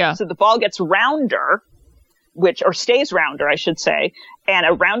 Yeah. So the ball gets rounder, or stays rounder, I should say. And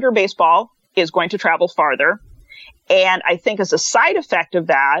a rounder baseball is going to travel farther. And I think as a side effect of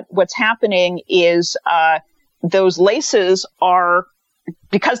that, what's happening is those laces are,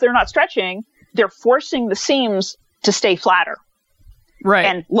 because they're not stretching, they're forcing the seams to stay flatter. Right.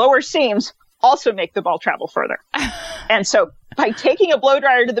 And lower seams also make the ball travel further. And so by taking a blow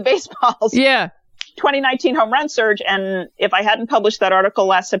dryer to the baseballs, 2019 home run surge, and if I hadn't published that article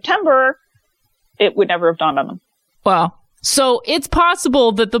last September, it would never have dawned on them. Wow. So it's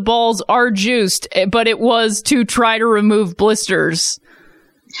possible that the balls are juiced, but it was to try to remove blisters.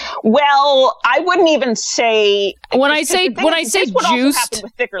 Well, I wouldn't even say when I say juiced, also happen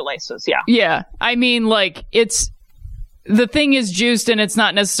with thicker laces. Yeah. Yeah. I mean, like the thing is juiced and it's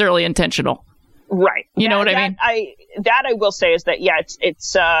not necessarily intentional. Right. You know what I mean? I will say is that,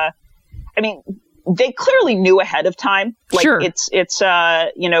 it's they clearly knew ahead of time. Like, sure.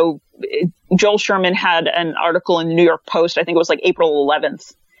 Joel Sherman had an article in the New York Post, I think it was like April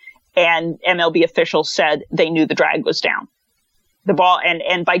 11th, and MLB officials said they knew the drag was down. The ball,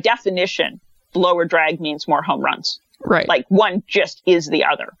 and by definition, lower drag means more home runs. Right. Like one just is the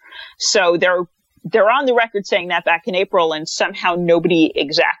other. So they're on the record saying that back in April, and somehow nobody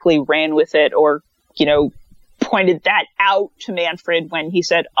exactly ran with it or, pointed that out to Manfred when he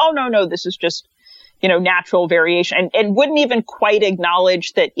said, oh, no, this is just, natural variation, and wouldn't even quite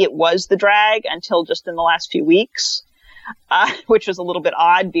acknowledge that it was the drag until just in the last few weeks, which was a little bit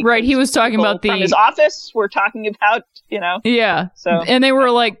odd. Because right, he was talking about from his office. We're talking about, Yeah. So, and they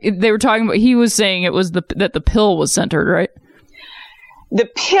were talking about, he was saying it was that the pill was centered, right? The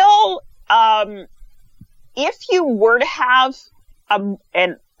pill, if you were to have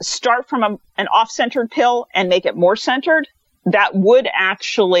and start from an off-centered pill and make it more centered, that would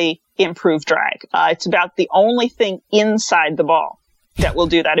actually improve drag. It's about the only thing inside the ball that will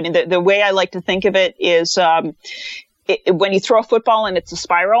do that. I mean, the way I like to think of it is when you throw a football and it's a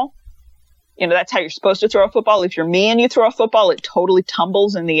spiral, that's how you're supposed to throw a football. If you're me and you throw a football, it totally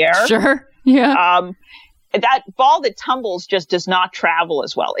tumbles in the air. Sure. Yeah. That ball that tumbles just does not travel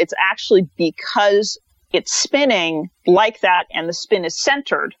as well. It's actually because it's spinning like that and the spin is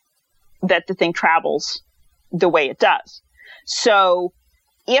centered that the thing travels the way it does. So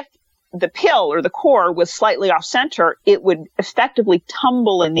if the pill or the core was slightly off center, it would effectively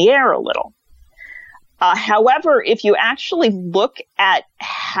tumble in the air a little. However, if you actually look at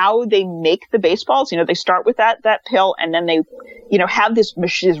how they make the baseballs, they start with that pill, and then they, have this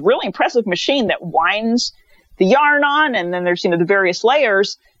really impressive machine that winds the yarn on, and then there's, the various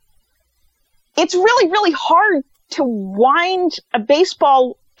layers. It's really, really hard to wind a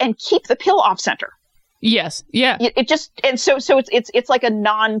baseball and keep the pill off center. Yes. Yeah. It just, and so it's like a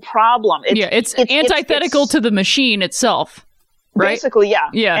non-problem. It's antithetical to the machine itself. Right? Basically, yeah.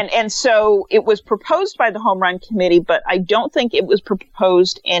 Yeah. And so it was proposed by the Home Run Committee, but I don't think it was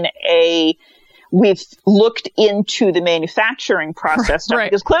proposed in we've looked into the manufacturing process stuff,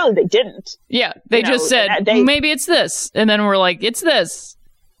 right. Because clearly they didn't. Yeah. They just said, maybe it's this. And then we're like, it's this.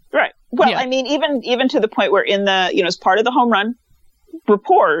 Right. Well, yeah. I mean, even to the point where in the, as part of the Home Run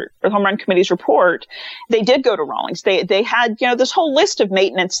report, or the Home Run Committee's report, they did go to Rawlings. They had, this whole list of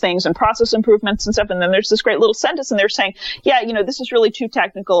maintenance things and process improvements and stuff. And then there's this great little sentence and they're saying, yeah, this is really too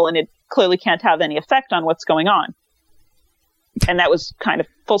technical and it clearly can't have any effect on what's going on. And that was kind of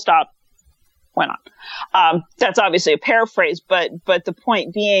full stop, went on. That's obviously a paraphrase, but the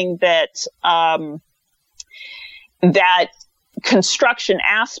point being that, that construction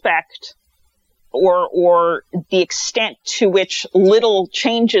aspect or the extent to which little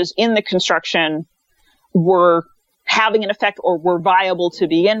changes in the construction were having an effect or were viable to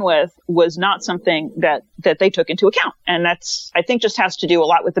begin with was not something that they took into account. And that's, I think, just has to do a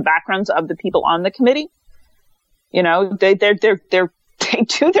lot with the backgrounds of the people on the committee. They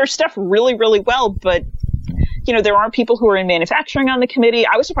do their stuff really, really well, but there aren't people who are in manufacturing on the committee.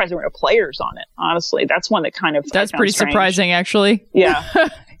 I was surprised there were no players on it. Honestly, that's one that kind of, that's pretty strange. Surprising, actually. Yeah.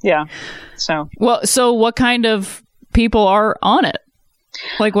 Yeah. So what kind of people are on it?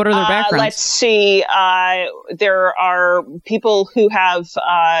 Like, what are their backgrounds? Let's see. There are people who have,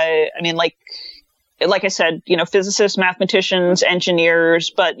 like I said, physicists, mathematicians,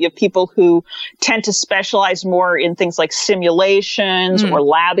 engineers, but you have people who tend to specialize more in things like simulations or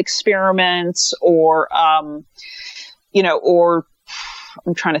lab experiments or, or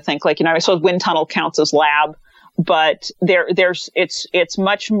I'm trying to think, I suppose wind tunnel counts as lab. But it's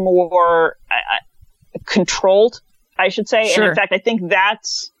much more controlled, I should say. Sure. And in fact, I think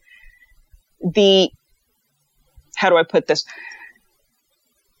that's how do I put this?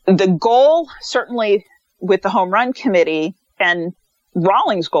 The goal, certainly with the Home Run Committee and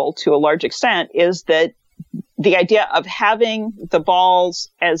Rawlings' goal to a large extent, is that the idea of having the balls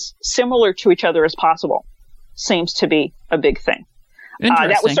as similar to each other as possible seems to be a big thing.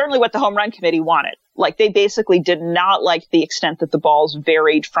 That was certainly what the Home Run Committee wanted. Like, they basically did not like the extent that the balls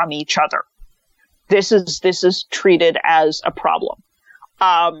varied from each other. This is treated as a problem.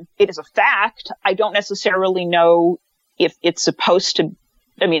 It is a fact. I don't necessarily know if it's supposed to.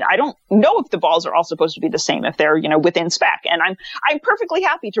 I don't know if the balls are all supposed to be the same if they're, within spec. And I'm perfectly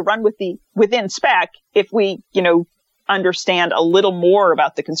happy to run with the within spec if we, understand a little more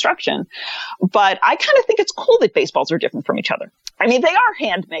about the construction. But I kind of think it's cool that baseballs are different from each other. They are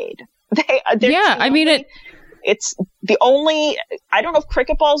handmade. It's the only, I don't know if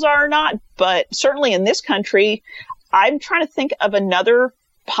cricket balls are or not, but certainly in this country, I'm trying to think of another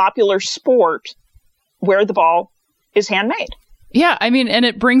popular sport where the ball is handmade. Yeah. And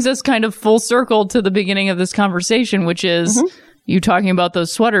it brings us kind of full circle to the beginning of this conversation, which is you talking about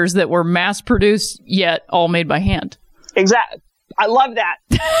those sweaters that were mass produced, yet all made by hand. Exactly. I love that.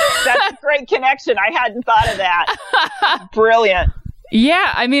 That's a great connection. I hadn't thought of that. Brilliant.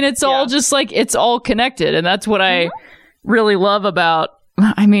 Yeah. It's all just it's all connected. And that's what I really love about,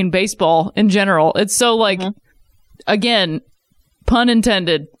 baseball in general. It's so again, pun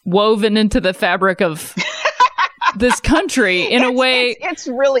intended, woven into the fabric of this country in a way. It's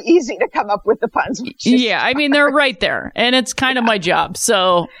really easy to come up with the puns. Yeah, I mean, they're right there, and it's kind of my job,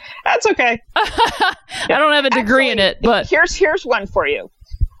 so that's okay. I don't have a degree in it, but here's one for you.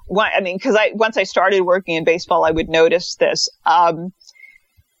 Because once I started working in baseball, I would notice this. I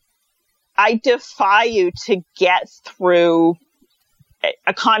defy you to get through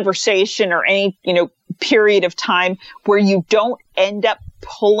a conversation or any, period of time where you don't end up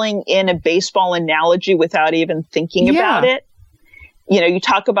pulling in a baseball analogy without even thinking about it. You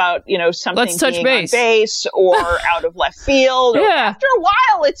talk about, something Let's touch being base. on base or out of left field. Or after a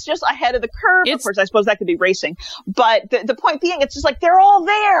while, it's just ahead of the curve. Of course, I suppose that could be racing. But the point being, it's just like they're all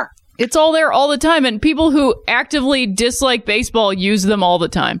there. It's all there all the time. And people who actively dislike baseball use them all the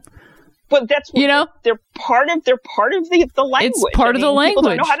time. But that's they're part of the language. It's part of the language. People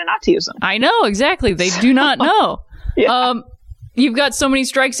don't know how to not to use them. I know, exactly. They do not know. You've got so many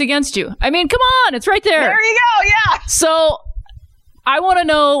strikes against you. I mean, come on, it's right there. There you go, yeah. So I want to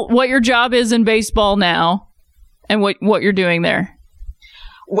know what your job is in baseball now and what you're doing there.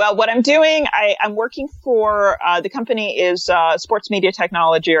 Well, what I'm doing, I'm working for, the company is Sports Media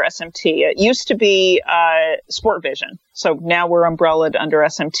Technology, or SMT. It used to be Sport Vision. So now we're umbrellaed under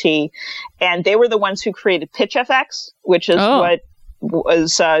SMT. And they were the ones who created PitchFX, which is what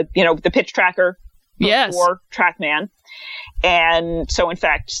was, the pitch tracker for TrackMan. And so, in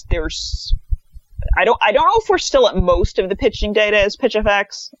fact, I don't know if we're still at most of the pitching data as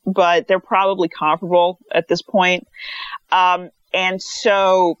PitchFX, but they're probably comparable at this point. And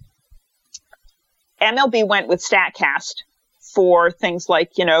so MLB went with StatCast for things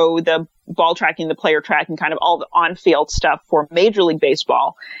like, the ball tracking, the player tracking, kind of all the on-field stuff for Major League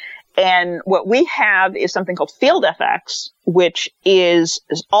Baseball. And what we have is something called FieldFX, which is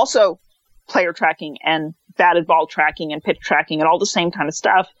also player tracking and batted ball tracking and pitch tracking and all the same kind of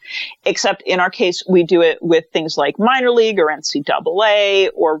stuff, except in our case, we do it with things like minor league or NCAA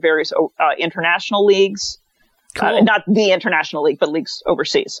or various international leagues. Cool. Not the international league, but leagues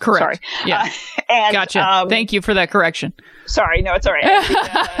overseas. Correct. Sorry. Yeah. Gotcha. Thank you for that correction. Sorry. No, it's all right.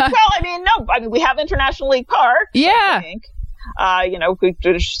 We have International League Park. Yeah. I think.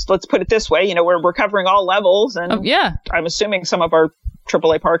 Let's put it this way. We're covering all levels, and I'm assuming some of our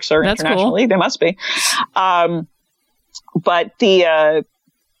AAA parks are international league. They must be. But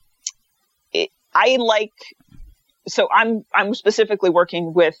I'm specifically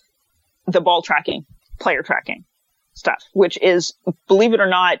working with the ball tracking, player tracking stuff, which is, believe it or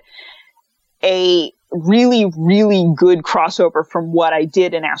not, a really, really good crossover from what I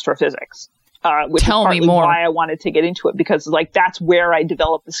did in astrophysics. Which Tell is partly me more. why I wanted to get into it, because that's where I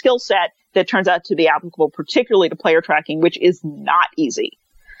developed the skill set that turns out to be applicable particularly to player tracking, which is not easy.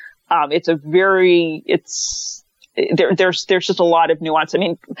 There's just a lot of nuance. I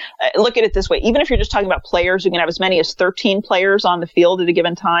mean, look at it this way. Even if you're just talking about players, you can have as many as 13 players on the field at a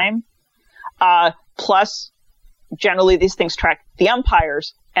given time. Plus, generally these things track the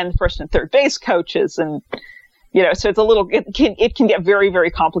umpires and the first and third base coaches. And, so it's it can get very,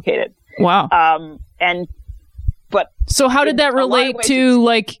 very complicated. Wow. So how did that relate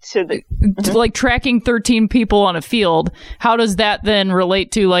to tracking 13 people on a field? How does that then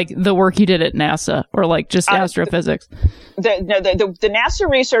relate to the work you did at NASA or just astrophysics? The NASA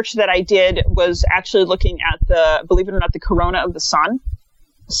research that I did was actually looking at believe it or not, the corona of the sun.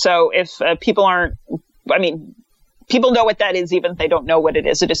 So if people know what that is, even if they don't know what it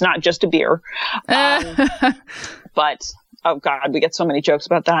is. It is not just a beer. But oh God, we get so many jokes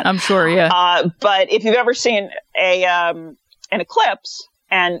about that. I'm sure, yeah. But if you've ever seen an eclipse,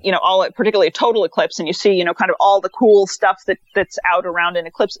 and particularly a total eclipse, and you see kind of all the cool stuff that's out around an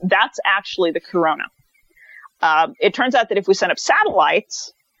eclipse, that's actually the corona. It turns out that if we send up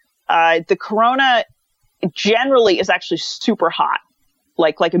satellites, the corona generally is actually super hot,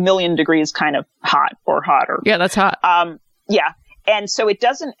 like 1,000,000 degrees kind of hot or hotter. Yeah, that's hot. Yeah. And so it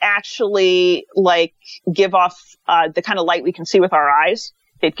doesn't actually give off the kind of light we can see with our eyes.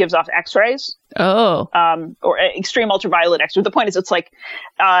 It gives off X-rays. Oh. Or extreme ultraviolet X-rays. The point is, it's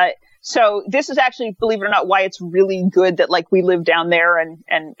so this is actually, believe it or not, why it's really good that we live down there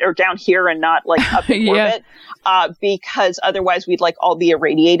or down here and not up in orbit. Because otherwise we'd all be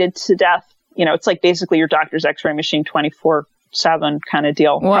irradiated to death. It's basically your doctor's X-ray machine 24/7 kind of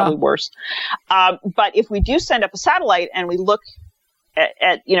deal. Wow. Probably worse. But if we do send up a satellite and we look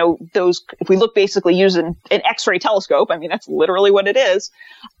at if we look basically using an X-ray telescope, I mean, that's literally what it is.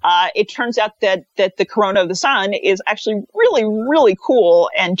 It turns out that the corona of the sun is actually really, really cool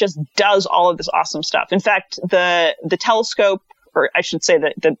and just does all of this awesome stuff. In fact, the telescope, or I should say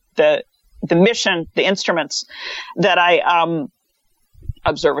the mission, the instruments that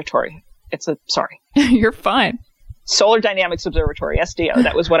observatory. Sorry. You're fine. Solar Dynamics Observatory, SDO.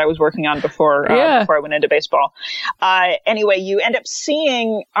 That was what I was working on before I went into baseball. Anyway, you end up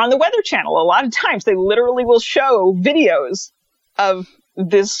seeing on the Weather Channel, a lot of times they literally will show videos of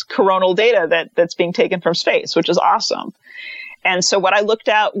this coronal data that's being taken from space, which is awesome. And so what I looked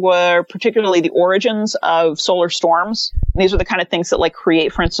at were particularly the origins of solar storms. These are the kind of things that like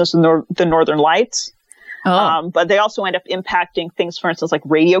create, for instance, the Northern Lights. Oh. But they also end up impacting things, for instance, like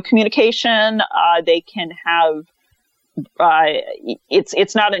radio communication. They can have,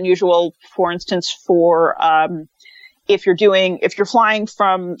 it's not unusual, for instance, for, if you're flying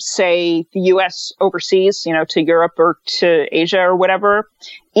from, say, the US overseas, to Europe or to Asia or whatever,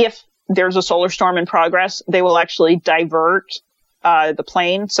 if there's a solar storm in progress, they will actually divert the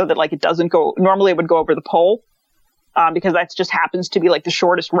plane so that like it doesn't go, normally it would go over the pole, because that just happens to be like the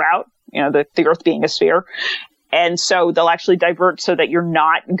shortest route, the Earth being a sphere. And so they'll actually divert so that you're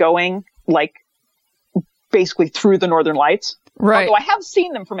not going like basically through the Northern Lights. Right. Although I have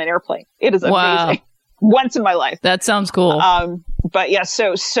seen them from an airplane. It is amazing. Wow. Once in my life. That sounds cool. But yeah,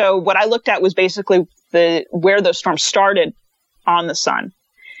 so what I looked at was basically where those storms started on the sun.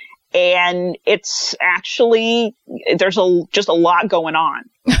 And it's actually, there's just a lot going on.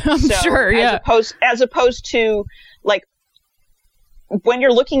 I'm sure, yeah. As opposed to, like, when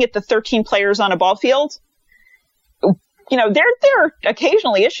you're looking at the 13 players on a ball field, there are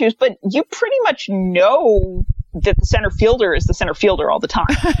occasionally issues, but you pretty much know that the center fielder is the center fielder all the time.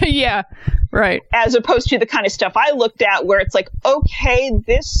 Yeah, right. As opposed to the kind of stuff I looked at where it's like, okay,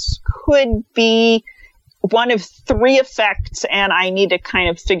 this could be one of 3 effects, and I need to kind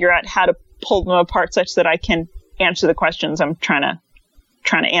of figure out how to pull them apart such that I can answer the questions I'm trying to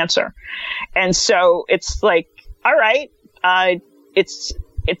answer. And so it's like, all right, it's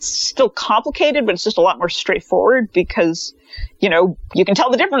still complicated, but it's just a lot more straightforward because, you can tell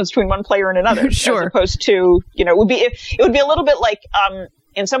the difference between one player and another. Sure. As opposed to, it would be a little bit like,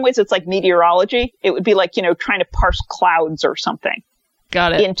 in some ways it's like meteorology. It would be like, trying to parse clouds or something.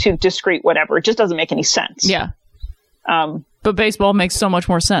 Got it. Into discrete whatever. It just doesn't make any sense. Yeah. But baseball makes so much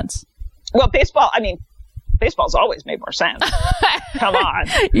more sense. Well, baseball's always made more sense. Come on.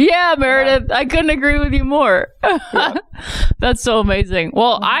 Yeah, Meredith, I couldn't agree with you more. Yeah. That's so amazing.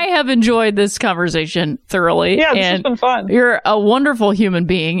 Well, I have enjoyed this conversation thoroughly. Yeah, this has been fun. You're a wonderful human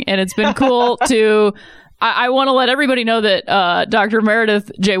being, and it's been cool to... I want to let everybody know that Dr.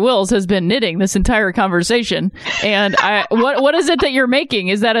 Meredith J. Wills has been knitting this entire conversation. And what is it that you're making?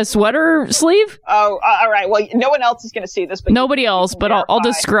 Is that a sweater sleeve? Oh, all right. Well, no one else is going to see this. But nobody else, but I'll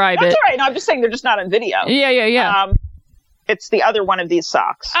describe it. That's all right. No, I'm just saying they're just not on video. Yeah. It's the other one of these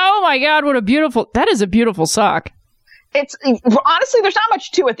socks. Oh, my God. That is a beautiful sock. It's honestly, there's not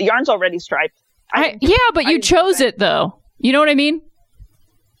much to it. The yarn's already striped. But you chose it, though. You know what I mean?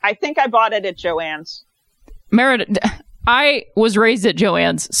 I think I bought it at Joann's. Meredith, I was raised at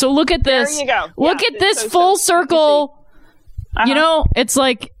Joann's. So look at this. There you go. Look at this full circle. It's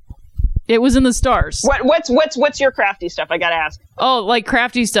like it was in the stars. What's your crafty stuff? I got to ask. Oh, like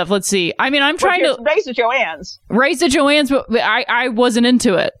crafty stuff. Let's see. I mean, I'm trying to raised at Joann's. Raised at Joann's, but I wasn't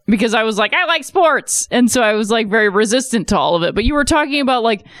into it because I was like, I like sports. And so I was like very resistant to all of it. But you were talking about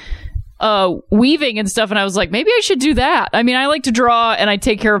like weaving and stuff, and I was like, maybe I should do that. I mean, I like to draw and I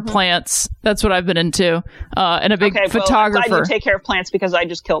take care of plants. That's what I've been into. And a big photographer. Well, I'm glad you take care of plants because I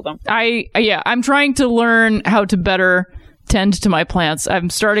just killed them. I'm trying to learn how to better tend to my plants. I'm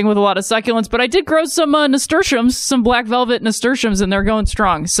starting with a lot of succulents, but I did grow some nasturtiums, some black velvet nasturtiums, and they're going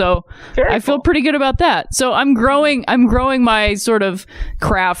strong. So I feel pretty good about that. So I'm growing my sort of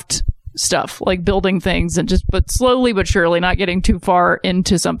craft stuff, like building things, and but slowly but surely, not getting too far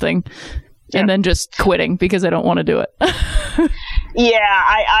into something and then just quitting because I don't want to do it.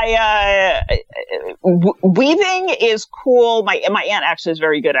 Yeah, weaving is cool. My aunt actually is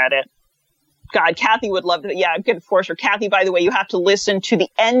very good at it. God, Kathy would love to. Yeah, I'm going to force her. Kathy, by the way, you have to listen to the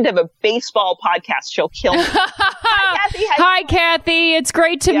end of a baseball podcast. She'll kill me. Hi, Kathy. Hi, Kathy. It's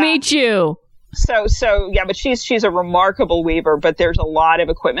great to meet you. So yeah, but she's a remarkable weaver, but there's a lot of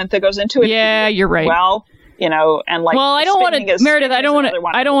equipment that goes into it. Yeah, you're right. Well, and like, well, I don't want to, Meredith, I don't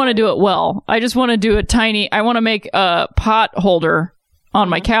want to do it well. I just want to do I want to make a pot holder on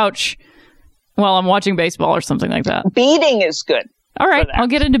my couch while I'm watching baseball or something like that. Beading is good. All right. I'll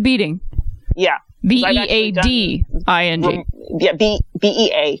get into beading. Yeah. Beading. Yeah. Bead.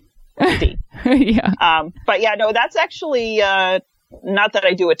 Yeah. But yeah, no, that's actually, not that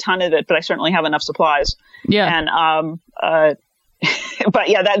I do a ton of it, but I certainly have enough supplies. Yeah. And, but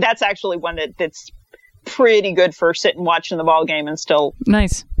yeah, that's actually one that's pretty good for sitting watching the ball game and still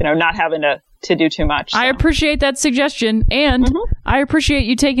nice, not having to do too much. So. I appreciate that suggestion. And I appreciate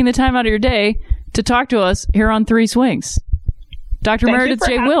you taking the time out of your day to talk to us here on Three Swings. Dr. Meredith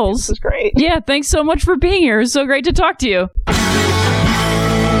J. Wills. This is great. Yeah, thanks so much for being here. It's so great to talk to you.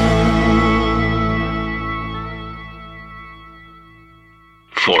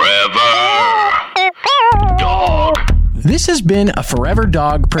 Forever Dog. This has been a Forever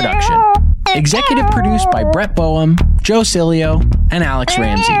Dog production. Executive produced by Brett Boehm, Joe Cilio, and Alex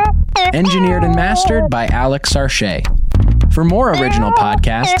Ramsey. Engineered and mastered by Alex Sarche. For more original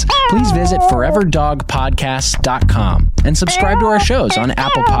podcasts, please visit foreverdogpodcasts.com and subscribe to our shows on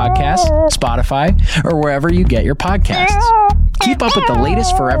Apple Podcasts, Spotify, or wherever you get your podcasts. Keep up with the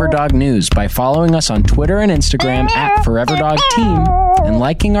latest Forever Dog news by following us on Twitter and Instagram @ForeverDogTeam and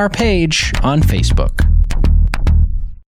liking our page on Facebook.